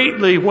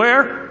greatly.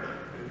 Where?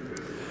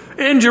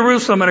 In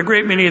Jerusalem, and a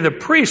great many of the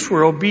priests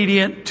were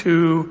obedient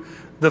to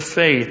the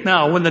faith.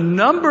 Now, when the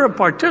number of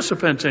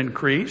participants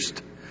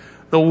increased,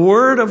 the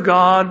word of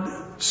God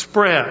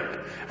spread,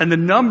 and the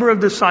number of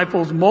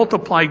disciples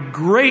multiplied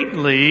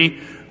greatly,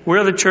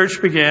 where the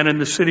church began in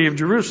the city of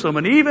Jerusalem.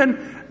 And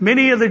even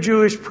many of the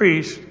Jewish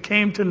priests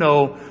came to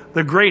know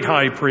the great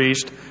high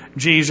priest,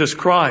 Jesus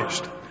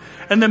Christ.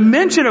 And the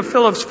mention of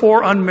Philip's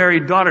 4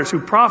 unmarried daughters who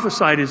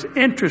prophesied is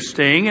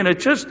interesting, and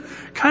it's just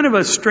kind of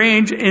a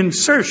strange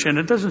insertion.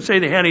 It doesn't say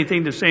they had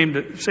anything to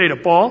say to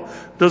Paul.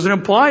 It doesn't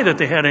imply that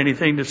they had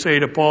anything to say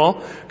to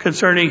Paul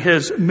concerning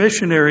his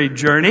missionary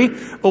journey.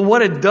 But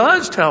what it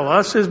does tell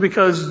us is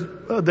because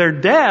their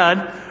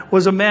dad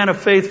was a man of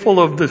faith,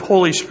 full of the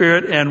Holy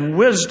Spirit and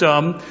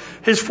wisdom,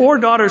 his 4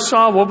 daughters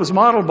saw what was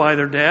modeled by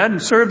their dad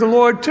and served the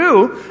Lord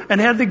too,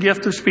 and had the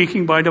gift of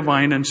speaking by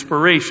divine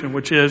inspiration,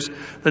 which is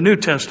the New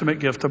Testament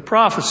gift of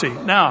prophecy.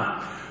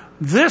 Now,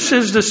 This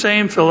is the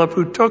same Philip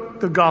who took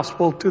the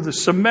gospel to the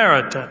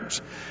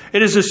Samaritans.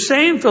 It is the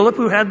same Philip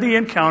who had the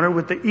encounter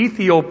with the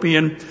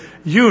Ethiopian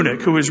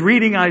eunuch who was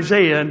reading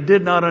Isaiah and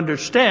did not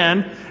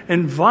understand,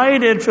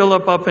 invited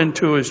Philip up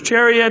into his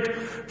chariot.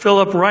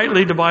 Philip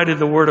rightly divided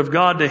the word of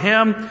God to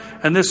him.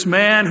 And this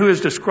man, who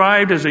is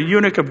described as a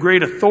eunuch of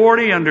great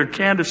authority under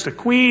Candace, the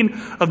queen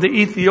of the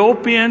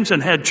Ethiopians,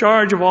 and had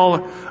charge of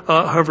all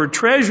of her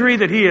treasury,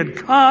 that he had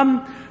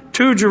come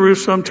to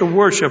Jerusalem to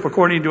worship,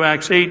 according to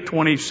Acts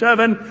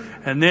 8:27.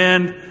 And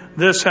then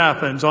this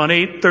happens on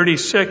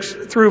 8:36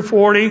 through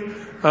 40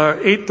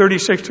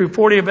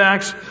 of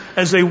Acts.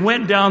 As they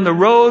went down the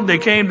road, they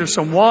came to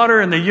some water,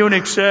 and the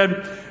eunuch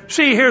said,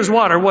 "See, here's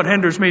water. What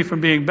hinders me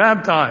from being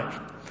baptized?"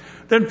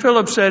 Then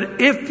Philip said,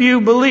 "If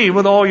you believe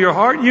with all your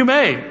heart, you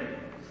may."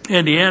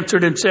 And he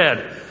answered and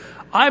said,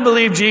 "I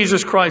believe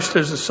Jesus Christ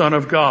is the Son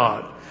of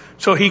God."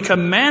 So he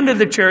commanded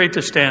the chariot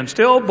to stand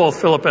still. Both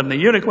Philip and the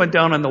eunuch went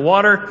down in the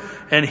water,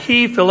 and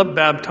he, Philip,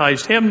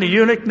 baptized him, the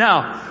eunuch.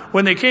 Now,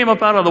 when they came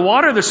up out of the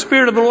water, the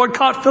Spirit of the Lord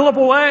caught Philip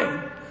away,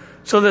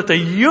 so that the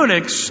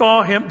eunuch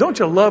saw him. Don't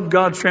you love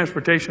God's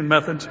transportation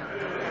methods?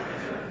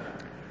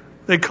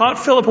 They caught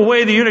Philip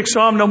away. The eunuch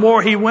saw him no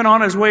more. He went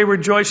on his way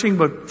rejoicing.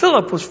 But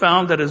Philip was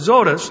found at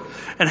Azotus,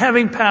 and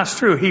having passed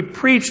through, he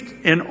preached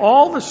in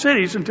all the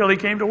cities until he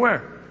came to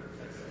where?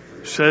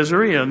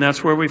 Caesarea, and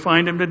that's where we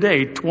find him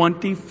today,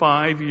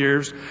 25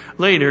 years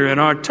later in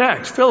our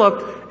text.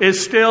 Philip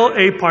is still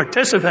a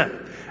participant.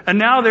 And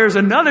now there's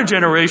another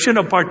generation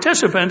of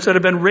participants that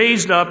have been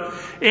raised up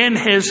in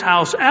his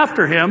house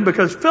after him,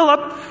 because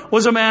Philip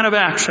was a man of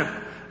action,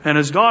 and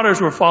his daughters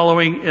were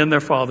following in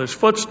their father's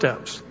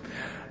footsteps.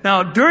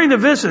 Now, during the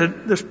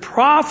visit, this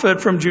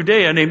prophet from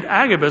Judea named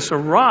Agabus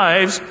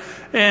arrives,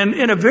 and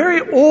in a very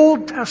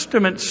Old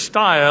Testament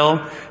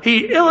style,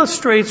 he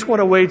illustrates what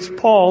awaits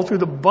Paul through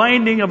the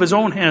binding of his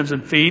own hands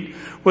and feet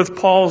with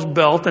Paul's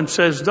belt, and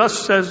says, "Thus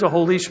says the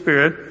Holy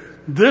Spirit,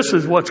 this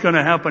is what's going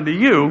to happen to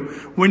you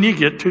when you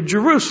get to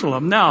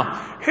Jerusalem." Now,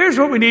 here's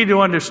what we need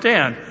to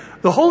understand.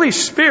 The Holy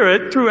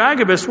Spirit, through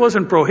Agabus,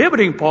 wasn't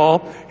prohibiting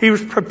Paul. He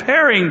was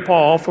preparing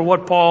Paul for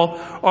what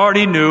Paul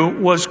already knew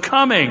was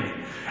coming.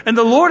 And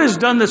the Lord has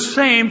done the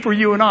same for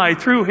you and I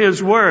through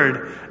His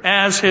Word,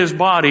 as His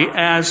body,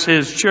 as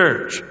His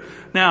church.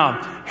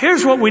 Now,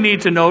 here's what we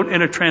need to note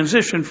in a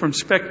transition from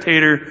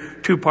spectator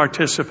to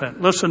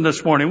participant. Listen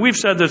this morning. We've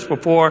said this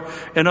before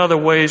in other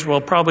ways.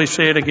 We'll probably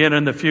say it again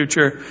in the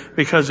future,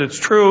 because it's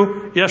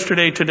true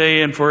yesterday,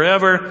 today, and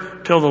forever,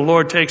 till the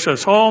Lord takes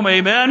us home.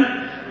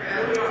 Amen?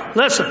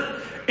 Listen,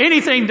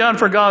 anything done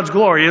for God's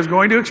glory is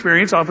going to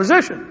experience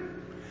opposition.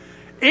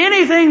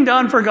 Anything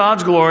done for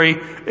God's glory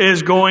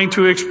is going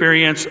to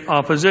experience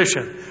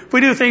opposition. If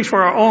we do things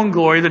for our own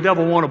glory, the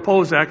devil won't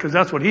oppose that, because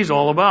that's what he's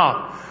all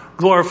about,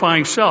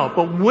 glorifying self.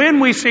 But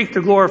when we seek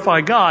to glorify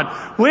God,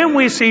 when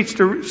we seek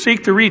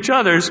to reach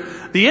others,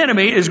 the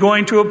enemy is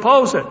going to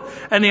oppose it.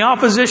 And the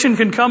opposition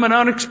can come in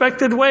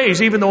unexpected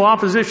ways, even though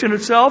opposition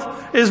itself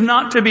is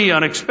not to be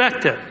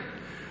unexpected.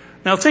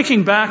 Now,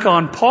 thinking back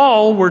on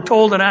Paul, we're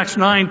told in Acts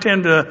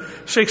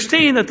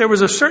 9:10-16 that there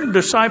was a certain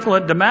disciple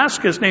at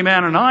Damascus named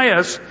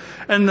Ananias,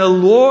 and the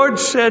Lord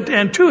said,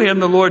 and to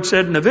him the Lord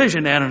said in a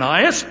vision,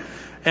 "Ananias,"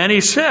 and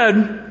he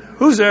said,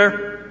 "Who's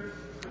there?"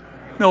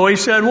 No, he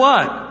said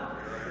what?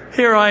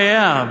 "Here I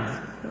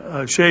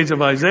am." Shades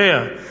of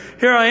Isaiah.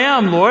 "Here I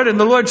am, Lord." And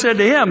the Lord said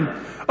to him,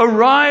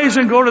 "Arise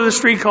and go to the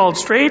street called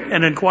Straight,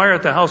 and inquire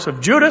at the house of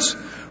Judas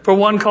for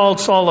one called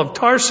Saul of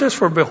Tarsus,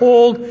 for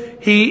behold,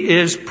 he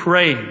is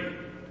praying.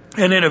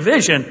 And in a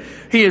vision,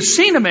 he has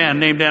seen a man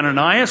named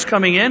Ananias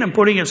coming in and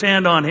putting his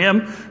hand on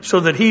him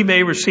so that he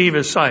may receive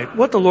his sight."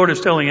 What the Lord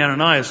is telling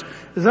Ananias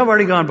is, "I've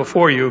already gone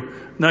before you.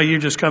 Now you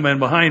just come in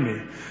behind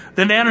me."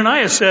 Then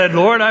Ananias said,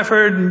 "Lord, I've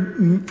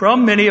heard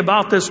from many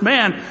about this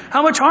man,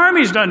 how much harm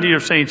he's done to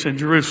your saints in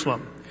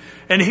Jerusalem.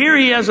 And here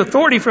he has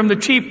authority from the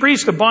chief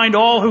priest to bind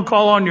all who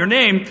call on your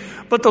name."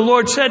 But the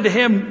Lord said to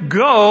him,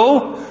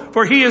 "Go,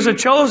 for he is a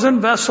chosen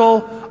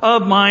vessel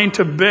of mine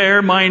to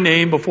bear my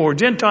name before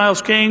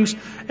Gentiles, kings,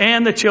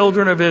 and the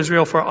children of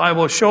Israel. For I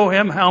will show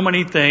him how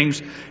many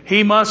things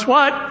he must"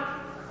 what?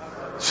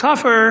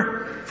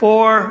 "Suffer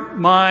for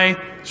my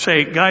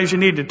sake." Guys, you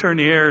need to turn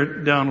the air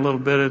down a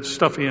little bit. It's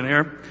stuffy in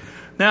here.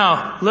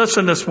 Now,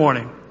 listen this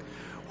morning.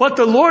 What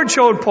the Lord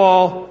showed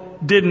Paul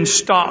didn't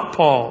stop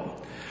Paul.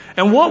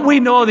 And what we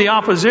know, the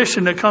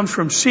opposition that comes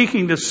from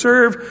seeking to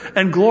serve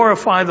and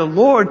glorify the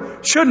Lord,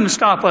 shouldn't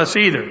stop us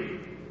either.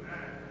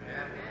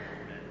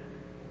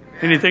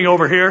 Anything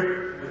over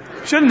here?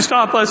 Shouldn't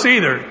stop us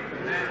either.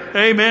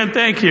 Amen.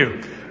 Thank you.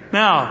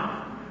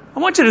 Now, I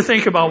want you to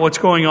think about what's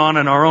going on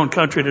in our own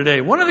country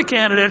today. One of the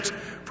candidates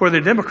for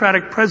the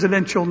Democratic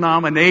presidential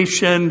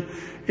nomination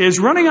is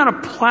running on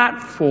a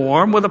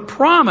platform with a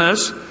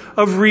promise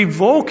of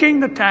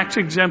revoking the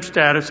tax-exempt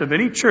status of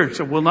any church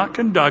that will not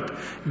conduct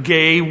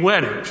gay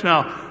weddings.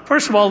 Now,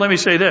 first of all, let me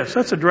say this.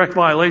 That's a direct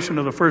violation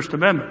of the First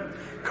Amendment.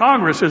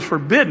 Congress is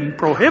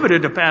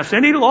prohibited to pass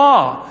any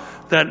law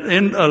that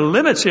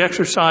limits the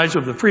exercise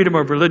of the freedom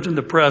of religion,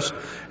 the press,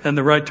 and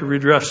the right to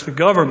redress the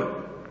government.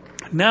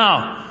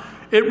 Now,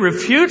 it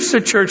refutes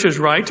the church's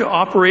right to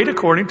operate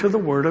according to the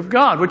Word of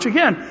God, which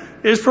again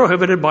is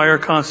prohibited by our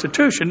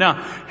Constitution.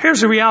 Now,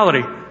 here's the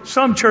reality.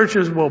 Some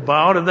churches will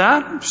bow to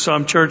that.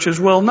 Some churches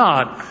will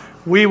not.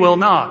 We will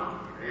not.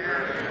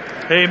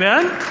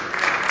 Amen?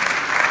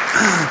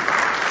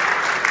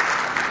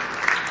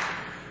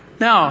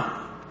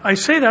 Now, I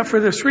say that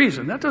for this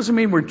reason. That doesn't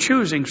mean we're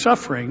choosing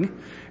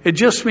suffering. It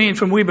just means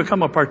when we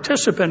become a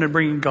participant in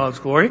bringing God's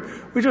glory,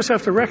 we just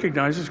have to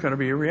recognize it's going to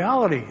be a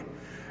reality.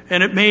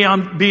 And it may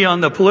be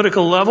on the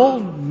political level,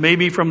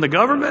 maybe from the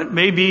government,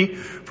 maybe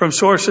from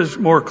sources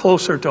more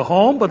closer to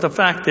home. But the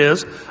fact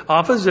is,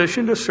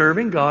 opposition to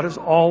serving God is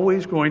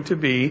always going to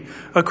be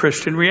a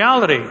Christian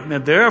reality.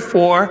 And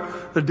therefore,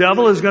 the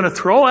devil is going to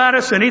throw at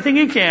us anything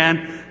he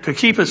can to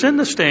keep us in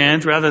the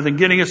stands rather than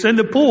getting us in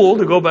the pool,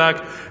 to go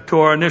back to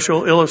our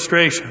initial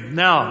illustration.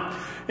 Now,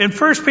 in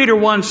 1 Peter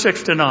 1,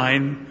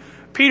 6-9,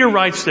 Peter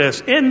writes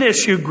this, "In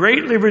this you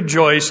greatly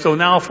rejoice, though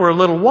now for a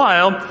little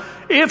while,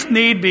 if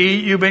need be,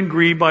 you've been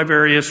grieved by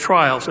various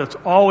trials." That's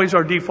always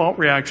our default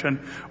reaction.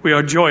 We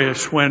are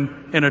joyous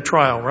when in a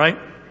trial, right?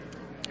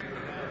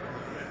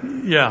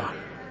 Yeah.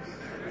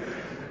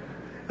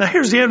 Now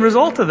here's the end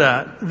result of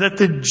that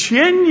the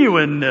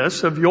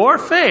genuineness of your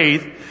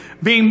faith,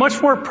 being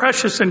much more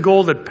precious than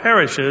gold that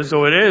perishes,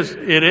 though it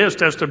is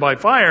tested by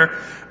fire,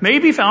 may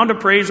be found to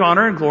praise,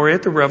 honor, and glory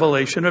at the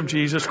revelation of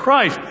Jesus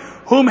Christ,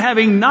 whom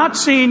having not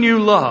seen you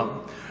love.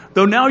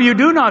 Though now you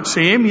do not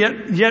see him,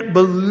 yet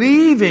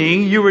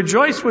believing you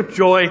rejoice with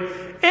joy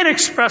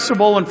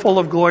inexpressible and full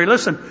of glory.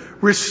 Listen,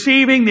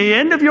 receiving the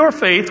end of your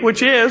faith,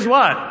 which is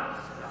what?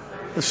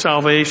 The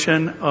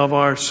salvation of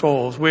our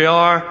souls. We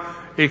are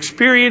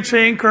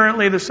experiencing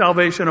currently the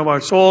salvation of our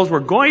souls. We're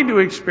going to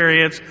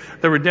experience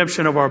the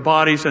redemption of our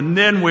bodies, and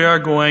then we are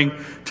going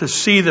to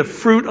see the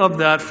fruit of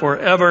that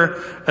forever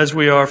as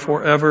we are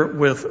forever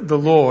with the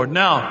Lord.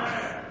 Now,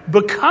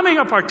 becoming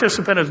a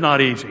participant is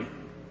not easy.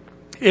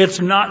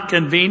 It's not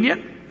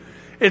convenient.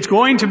 It's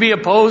going to be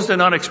opposed in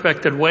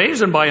unexpected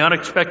ways and by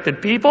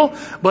unexpected people.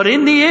 But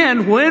in the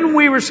end, when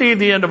we receive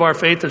the end of our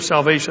faith, the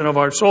salvation of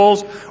our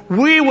souls,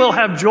 we will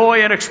have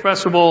joy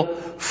inexpressible,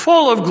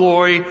 full of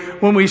glory,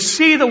 when we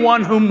see the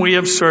one whom we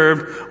have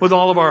served with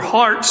all of our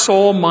heart,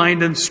 soul,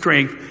 mind, and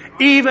strength,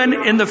 even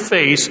in the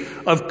face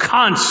of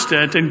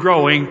constant and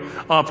growing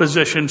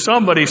opposition.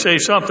 Somebody say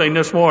something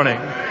this morning.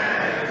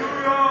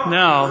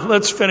 Now,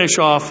 let's finish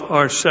off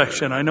our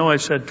section. I know I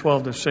said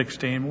 12 to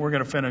 16. We're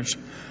going to finish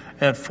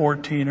at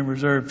 14 and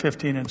reserve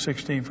 15 and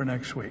 16 for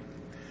next week.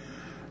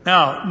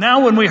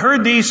 Now when we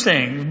heard these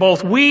things,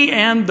 both we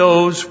and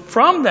those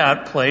from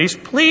that place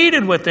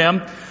pleaded with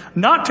them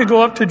not to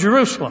go up to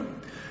Jerusalem.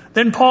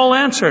 Then Paul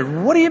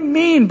answered, "What do you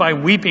mean by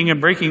weeping and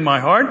breaking my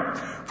heart?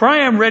 For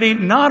I am ready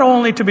not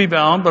only to be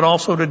bound, but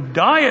also to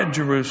die at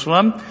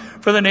Jerusalem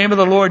for the name of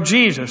the Lord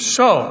Jesus."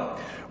 So,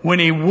 when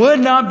he would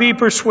not be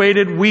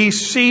persuaded, we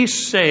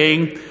ceased,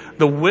 saying,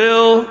 "The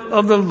will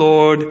of the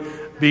Lord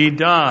be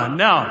done."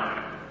 Now,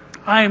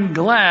 I'm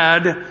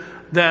glad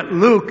that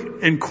Luke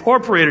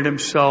incorporated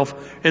himself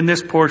in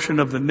this portion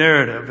of the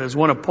narrative as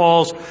one of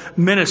Paul's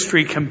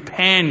ministry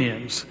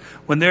companions.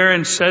 When they're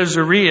in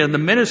Caesarea, the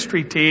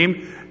ministry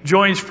team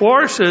joins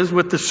forces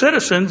with the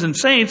citizens and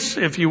saints,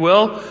 if you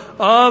will,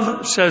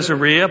 of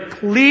Caesarea,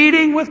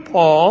 pleading with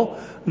Paul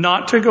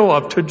not to go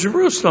up to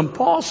Jerusalem.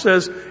 Paul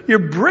says,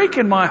 "You're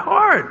breaking my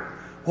heart.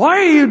 Why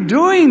are you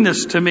doing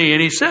this to me?"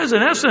 And he says,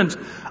 in essence,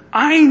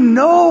 I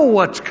know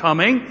what's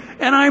coming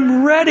and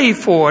I'm ready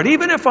for it.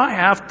 Even if I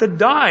have to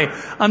die,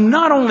 I'm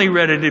not only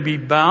ready to be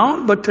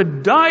bound, but to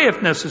die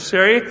if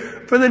necessary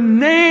for the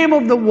name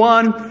of the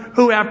one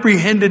who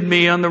apprehended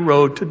me on the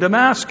road to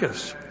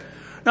Damascus.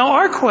 Now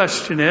our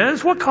question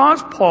is, what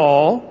caused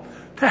Paul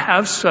to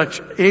have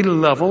such a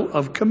level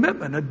of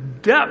commitment, a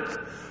depth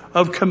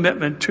of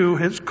commitment to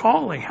his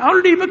calling? How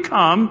did he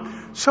become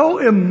so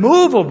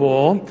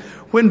immovable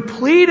when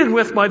pleaded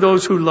with by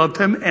those who loved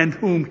him and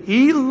whom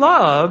he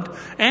loved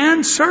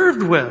and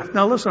served with?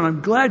 Now listen,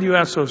 I'm glad you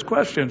asked those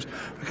questions,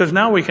 because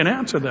now we can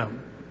answer them.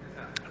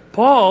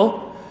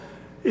 Paul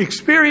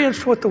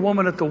experienced what the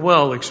woman at the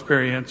well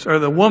experienced, or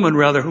the woman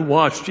rather who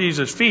washed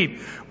Jesus'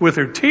 feet with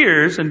her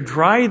tears and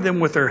dried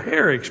them with her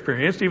hair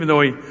experienced, even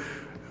though he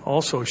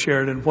also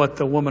shared in what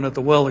the woman at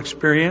the well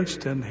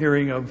experienced and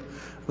hearing of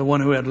the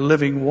one who had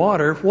living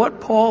water. What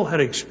Paul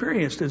had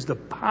experienced is the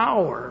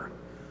power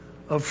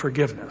of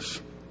forgiveness.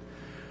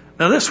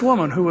 Now this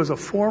woman, who was a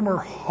former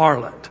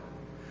harlot,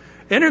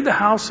 entered the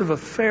house of a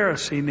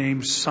Pharisee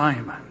named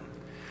Simon,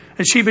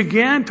 and she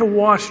began to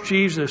wash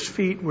Jesus'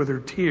 feet with her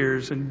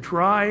tears and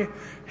dry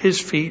his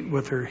feet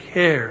with her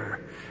hair.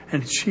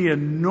 And she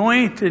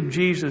anointed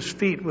Jesus'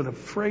 feet with a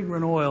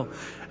fragrant oil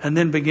and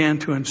then began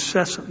to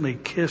incessantly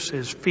kiss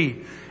his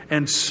feet.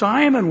 And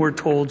Simon, we're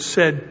told,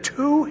 said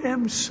to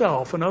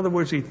himself, in other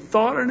words, he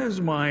thought in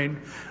his mind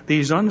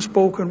these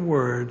unspoken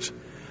words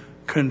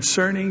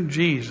concerning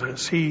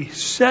Jesus. He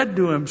said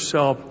to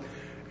himself,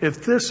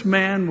 if this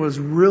man was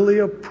really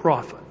a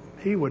prophet,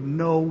 he would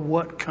know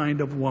what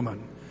kind of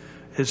woman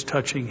is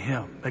touching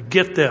him. Now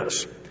get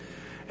this.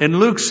 In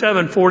Luke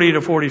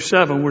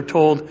 7:40-47, we're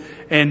told,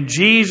 and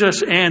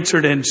Jesus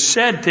answered and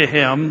said to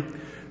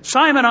him,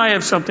 Simon, I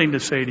have something to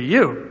say to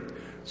you.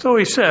 So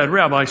he said,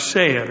 Rabbi,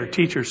 say it, or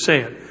teacher,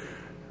 say it.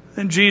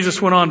 Then Jesus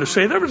went on to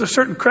say, there was a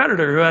certain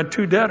creditor who had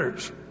 2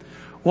 debtors.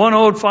 One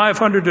owed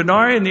 500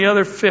 denarii and the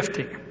other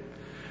 50.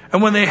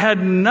 And when they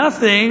had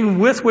nothing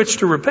with which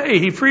to repay,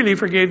 he freely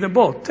forgave them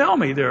both. Tell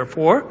me,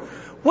 therefore,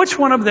 which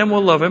one of them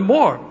will love him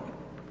more?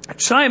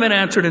 Simon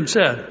answered and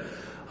said,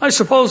 I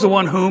suppose the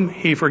one whom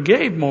he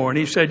forgave more. And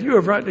he said, you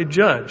have rightly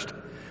judged.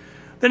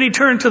 Then he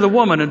turned to the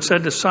woman and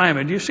said to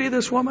Simon, do you see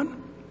this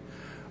woman?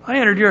 I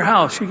entered your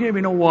house. You gave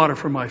me no water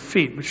for my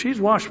feet, but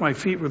she's washed my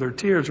feet with her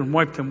tears and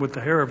wiped them with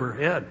the hair of her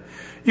head.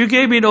 You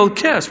gave me no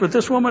kiss, but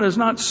this woman has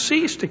not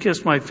ceased to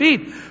kiss my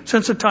feet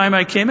since the time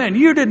I came in.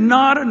 You did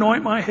not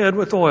anoint my head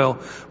with oil,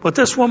 but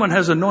this woman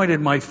has anointed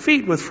my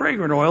feet with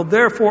fragrant oil.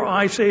 Therefore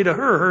I say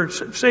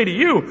to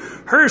you,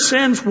 her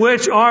sins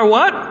which are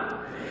what?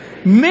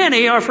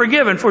 Many are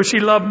forgiven, for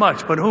she loved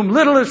much. But whom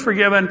little is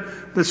forgiven,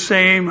 the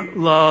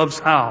same loves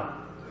how?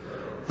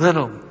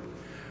 Little.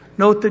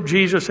 Note that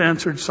Jesus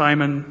answered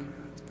Simon's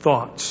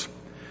thoughts.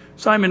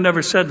 Simon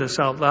never said this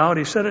out loud.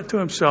 He said it to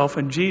himself,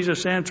 and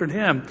Jesus answered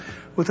him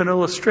with an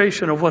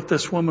illustration of what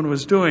this woman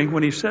was doing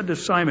when he said to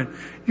Simon,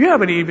 you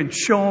haven't even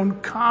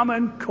shown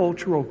common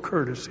cultural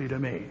courtesy to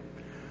me.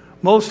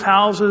 Most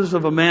houses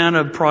of a man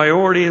of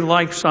priority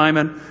like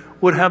Simon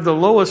would have the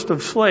lowest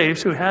of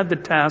slaves who had the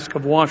task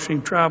of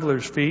washing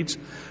travelers'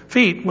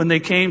 feet when they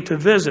came to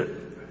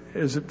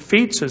visit.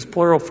 Feet is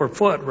plural for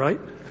foot, right?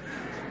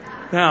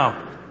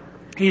 Now,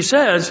 he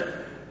says,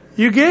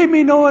 you gave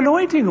me no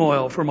anointing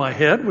oil for my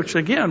head, which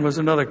again was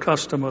another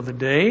custom of the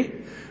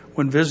day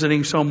when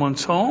visiting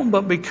someone's home.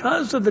 But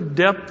because of the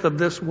depth of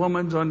this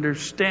woman's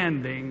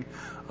understanding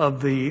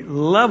of the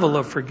level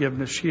of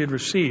forgiveness she had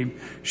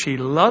received, she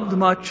loved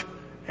much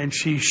and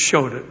she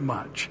showed it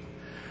much.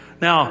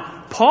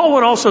 Now, Paul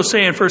would also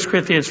say in 1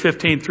 Corinthians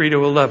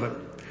 15:3-11,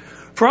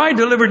 for I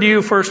delivered to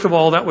you first of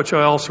all that which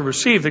I also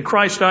received, that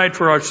Christ died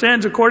for our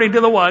sins according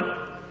to the what?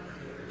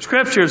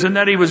 Scriptures, and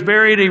that he was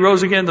buried, he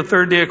rose again the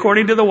 3rd day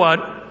according to the what?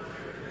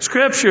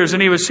 Scriptures,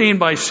 and he was seen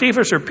by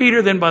Cephas or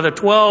Peter, then by the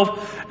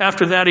 12.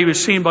 After that he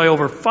was seen by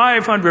over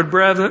 500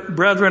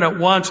 brethren at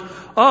once,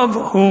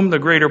 of whom the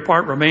greater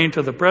part remain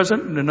to the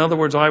present. And in other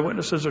words,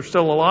 eyewitnesses are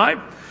still alive.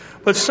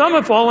 But some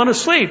have fallen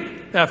asleep.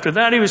 After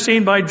that he was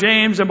seen by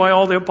James and by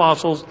all the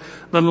apostles.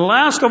 Then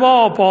last of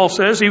all, Paul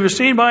says, he was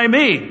seen by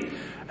me,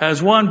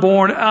 as one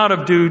born out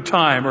of due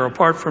time, or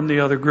apart from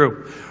the other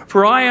group.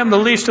 For I am the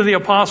least of the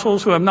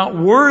apostles, who am not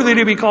worthy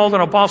to be called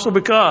an apostle,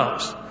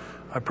 because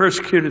I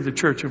persecuted the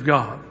church of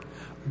God.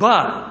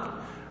 But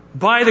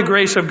by the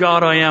grace of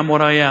God I am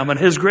what I am. And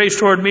his grace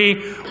toward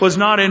me was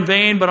not in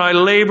vain, but I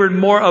labored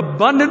more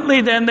abundantly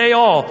than they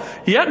all.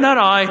 Yet not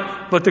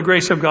I, but the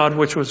grace of God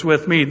which was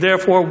with me.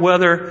 Therefore,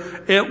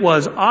 whether it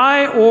was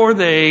I or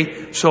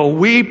they, so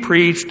we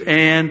preached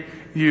and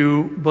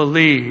you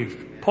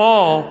believed.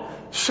 Paul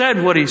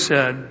said what he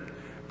said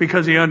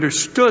because he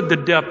understood the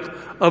depth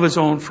of his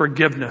own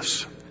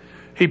forgiveness.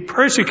 He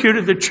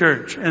persecuted the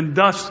church, and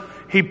thus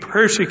he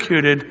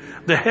persecuted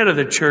the head of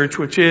the church,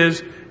 which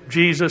is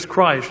Jesus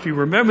Christ. You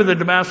remember the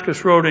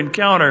Damascus Road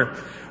encounter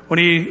when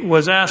he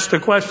was asked the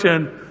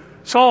question,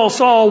 Saul,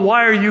 Saul,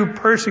 why are you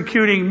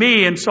persecuting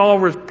me? And Saul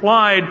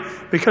replied,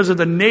 because of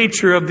the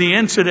nature of the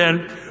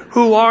incident,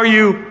 who are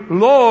you,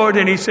 Lord?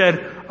 And he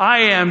said,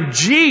 I am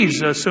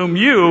Jesus whom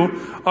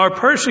you are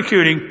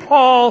persecuting.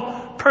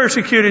 Paul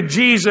persecuted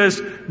Jesus.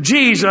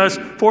 Jesus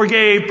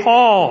forgave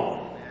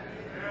Paul.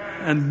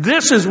 And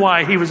this is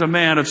why he was a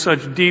man of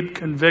such deep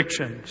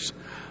convictions.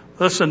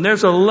 Listen,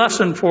 there's a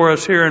lesson for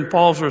us here in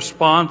Paul's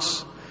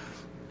response,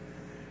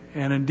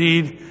 and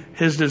indeed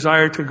his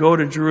desire to go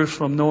to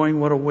Jerusalem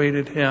knowing what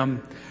awaited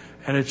him.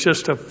 And it's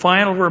just a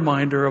final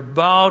reminder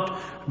about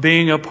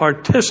being a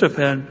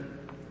participant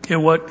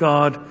in what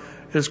God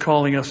is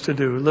calling us to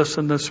do.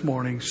 Listen this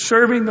morning.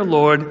 Serving the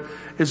Lord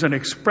is an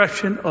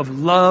expression of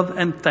love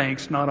and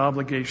thanks, not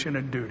obligation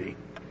and duty.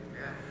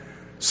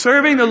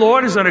 Serving the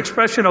Lord is an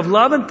expression of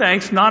love and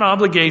thanks, not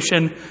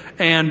obligation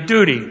and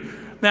duty.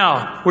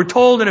 Now, we're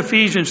told in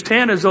Ephesians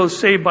 10, as those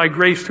saved by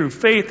grace through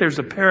faith, there's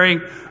a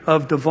pairing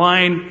of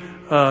divine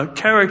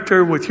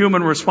character with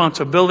human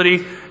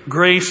responsibility.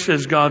 Grace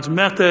is God's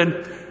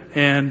method,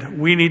 and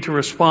we need to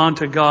respond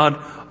to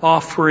God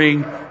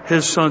offering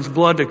his son's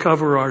blood to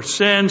cover our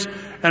sins.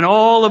 And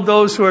all of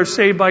those who are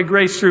saved by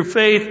grace through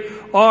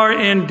faith are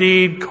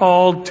indeed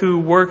called to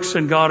works,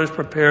 and God has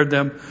prepared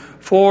them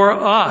for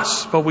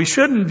us. But we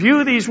shouldn't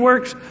view these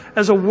works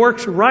as a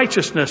works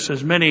righteousness,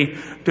 as many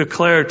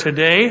declare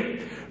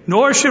today.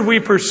 Nor should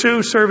we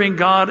pursue serving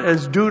God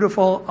as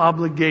dutiful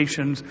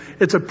obligations.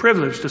 It's a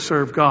privilege to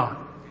serve God.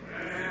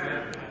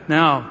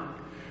 Now,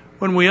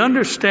 when we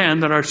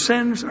understand that our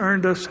sins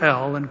earned us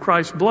hell and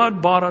Christ's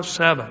blood bought us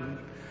heaven,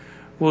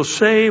 we'll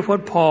say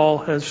what Paul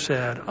has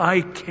said. I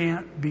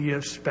can't be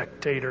a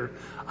spectator.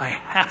 I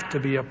have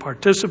to be a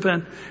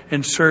participant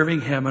in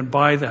serving him, and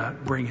by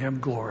that bring him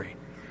glory.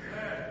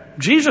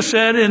 Jesus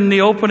said in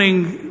the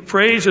opening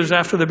phrases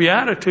after the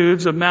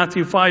Beatitudes of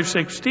Matthew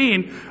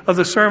 5:16 of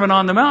the Sermon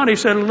on the Mount. He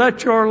said,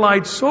 let your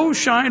light so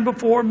shine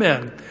before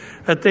men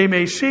that they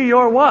may see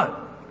your what?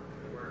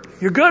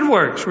 Your good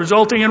works,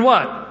 resulting in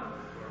what?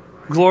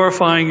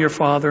 Glorifying your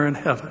Father in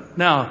heaven.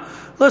 Now,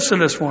 listen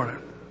this morning.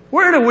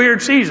 We're in a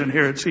weird season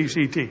here at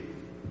CCT.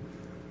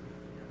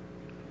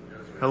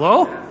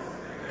 Hello?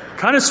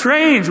 Kind of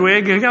strange. We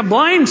got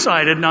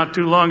blindsided not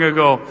too long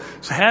ago.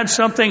 So had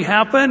something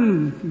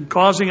happen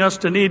causing us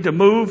to need to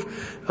move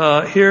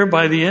here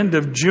by the end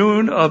of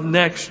June of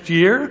next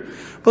year.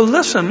 But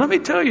listen, let me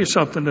tell you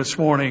something this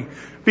morning.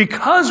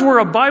 Because we're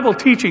a Bible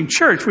teaching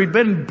church, we've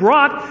been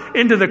brought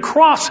into the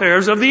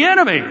crosshairs of the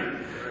enemy.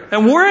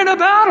 And we're in a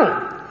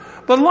battle.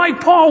 But like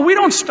Paul, we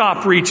don't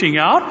stop reaching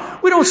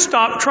out. We don't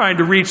stop trying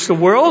to reach the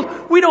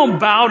world. We don't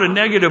bow to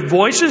negative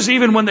voices,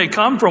 even when they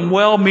come from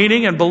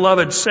well-meaning and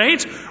beloved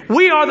saints.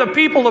 We are the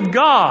people of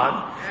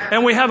God.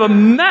 And we have a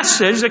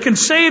message that can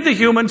save the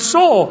human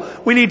soul.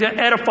 We need to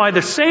edify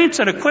the saints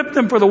and equip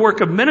them for the work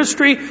of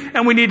ministry.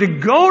 And we need to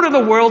go to the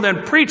world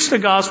and preach the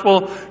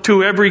gospel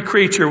to every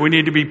creature. We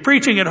need to be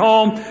preaching at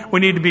home. We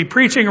need to be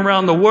preaching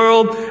around the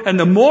world. And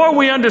the more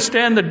we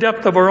understand the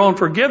depth of our own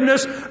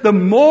forgiveness, the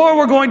more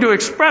we're going to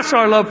express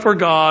our love for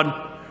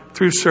God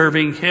through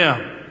serving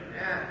Him.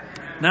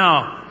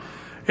 Now,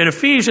 in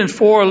Ephesians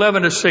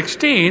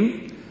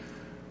 4:11-16,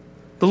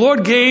 the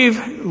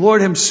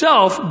Lord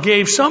Himself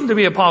gave some to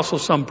be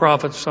apostles, some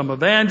prophets, some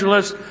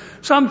evangelists,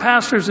 some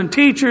pastors and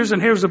teachers.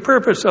 And here's the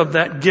purpose of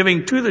that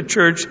giving to the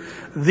church,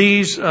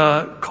 these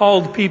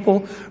called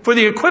people, for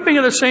the equipping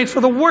of the saints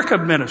for the work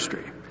of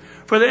ministry,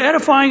 for the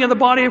edifying of the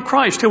body of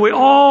Christ, till we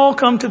all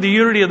come to the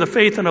unity of the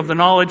faith and of the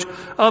knowledge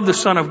of the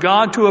Son of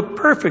God, to a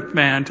perfect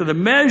man, to the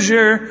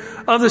measure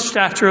of the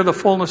stature of the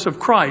fullness of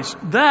Christ.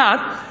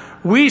 That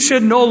we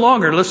should no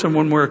longer, listen,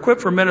 when we're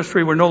equipped for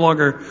ministry, we're no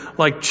longer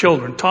like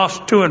children,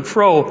 tossed to and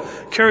fro,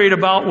 carried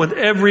about with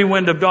every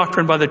wind of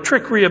doctrine by the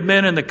trickery of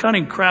men and the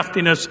cunning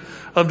craftiness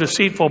of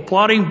deceitful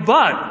plotting,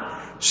 but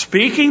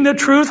speaking the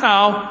truth,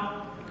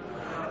 how?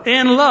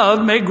 In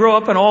love may grow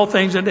up in all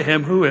things into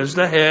Him who is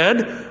the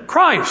head,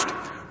 Christ,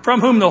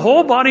 from whom the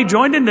whole body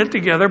joined and knit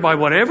together by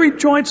what every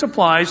joint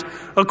supplies,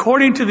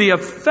 according to the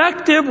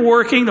effective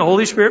working, the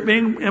Holy Spirit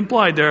being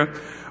implied there,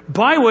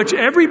 by which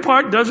every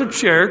part does its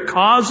share,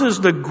 causes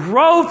the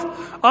growth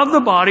of the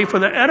body for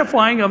the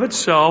edifying of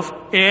itself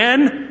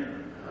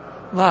in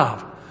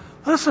love.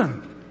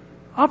 Listen,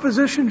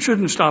 opposition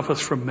shouldn't stop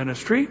us from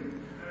ministry.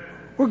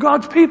 We're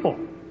God's people.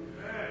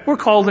 We're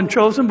called and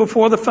chosen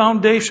before the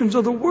foundations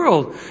of the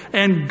world.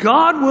 And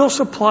God will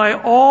supply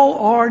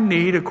all our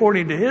need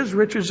according to His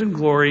riches and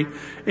glory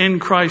in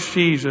Christ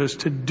Jesus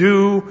to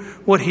do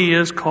what He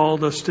has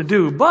called us to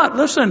do. But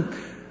listen,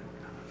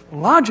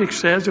 logic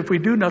says if we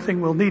do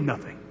nothing, we'll need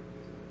nothing.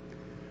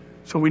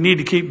 So we need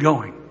to keep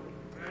going.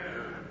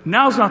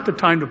 Now's not the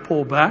time to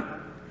pull back.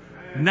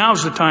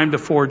 Now's the time to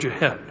forge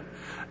ahead.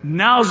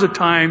 Now's the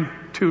time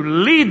to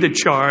lead the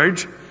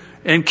charge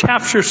and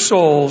capture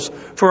souls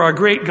for our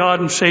great God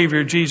and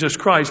Savior, Jesus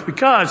Christ,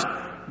 because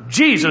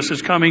Jesus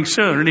is coming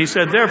soon. And He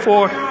said,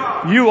 therefore,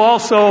 you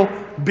also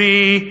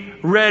be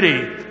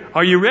ready.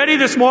 Are you ready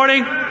this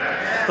morning?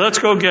 Let's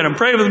go get Him.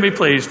 Pray with me,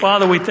 please.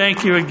 Father, we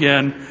thank You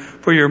again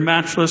for Your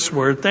matchless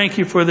word. Thank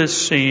You for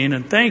this scene.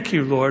 And thank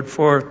You, Lord,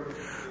 for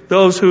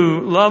those who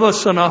love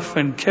us enough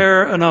and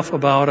care enough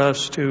about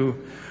us to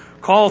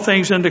call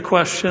things into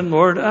question,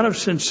 Lord, out of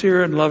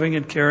sincere and loving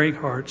and caring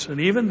hearts,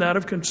 and even that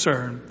of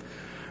concern.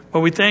 But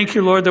we thank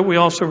You, Lord, that we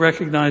also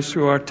recognize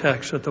through our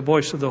text that the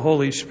voice of the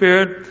Holy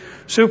Spirit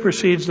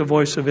supersedes the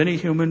voice of any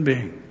human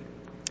being.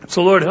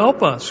 So, Lord,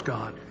 help us,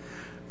 God,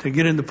 to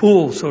get in the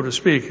pool, so to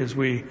speak, as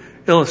we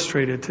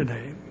illustrated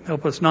today.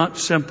 Help us not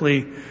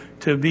simply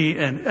to be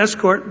an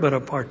escort, but a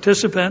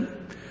participant.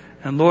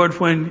 And Lord,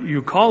 when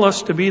You call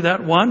us to be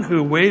that one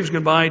who waves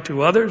goodbye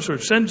to others or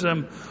sends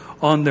them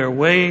on their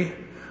way,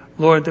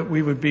 Lord, that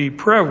we would be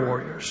prayer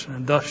warriors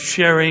and thus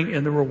sharing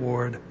in the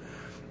reward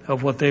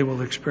of what they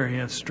will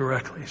experience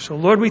directly. So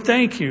Lord, we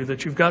thank You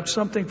that You've got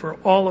something for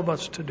all of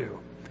us to do.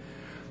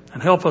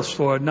 And help us,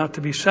 Lord, not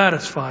to be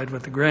satisfied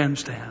with the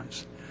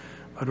grandstands,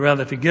 but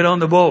rather to get on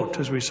the boat,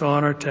 as we saw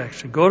in our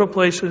text, and go to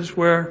places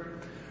where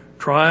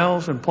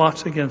trials and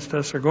plots against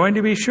us are going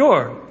to be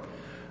sure,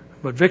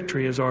 but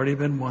victory has already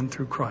been won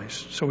through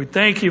Christ. So we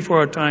thank You for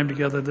our time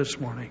together this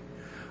morning.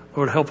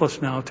 Lord, help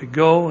us now to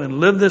go and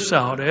live this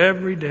out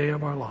every day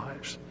of our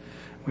lives.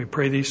 We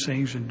pray these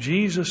things in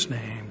Jesus'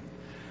 name.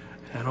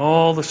 And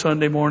all the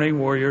Sunday morning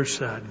warriors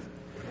said,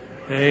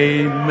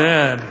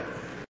 Amen.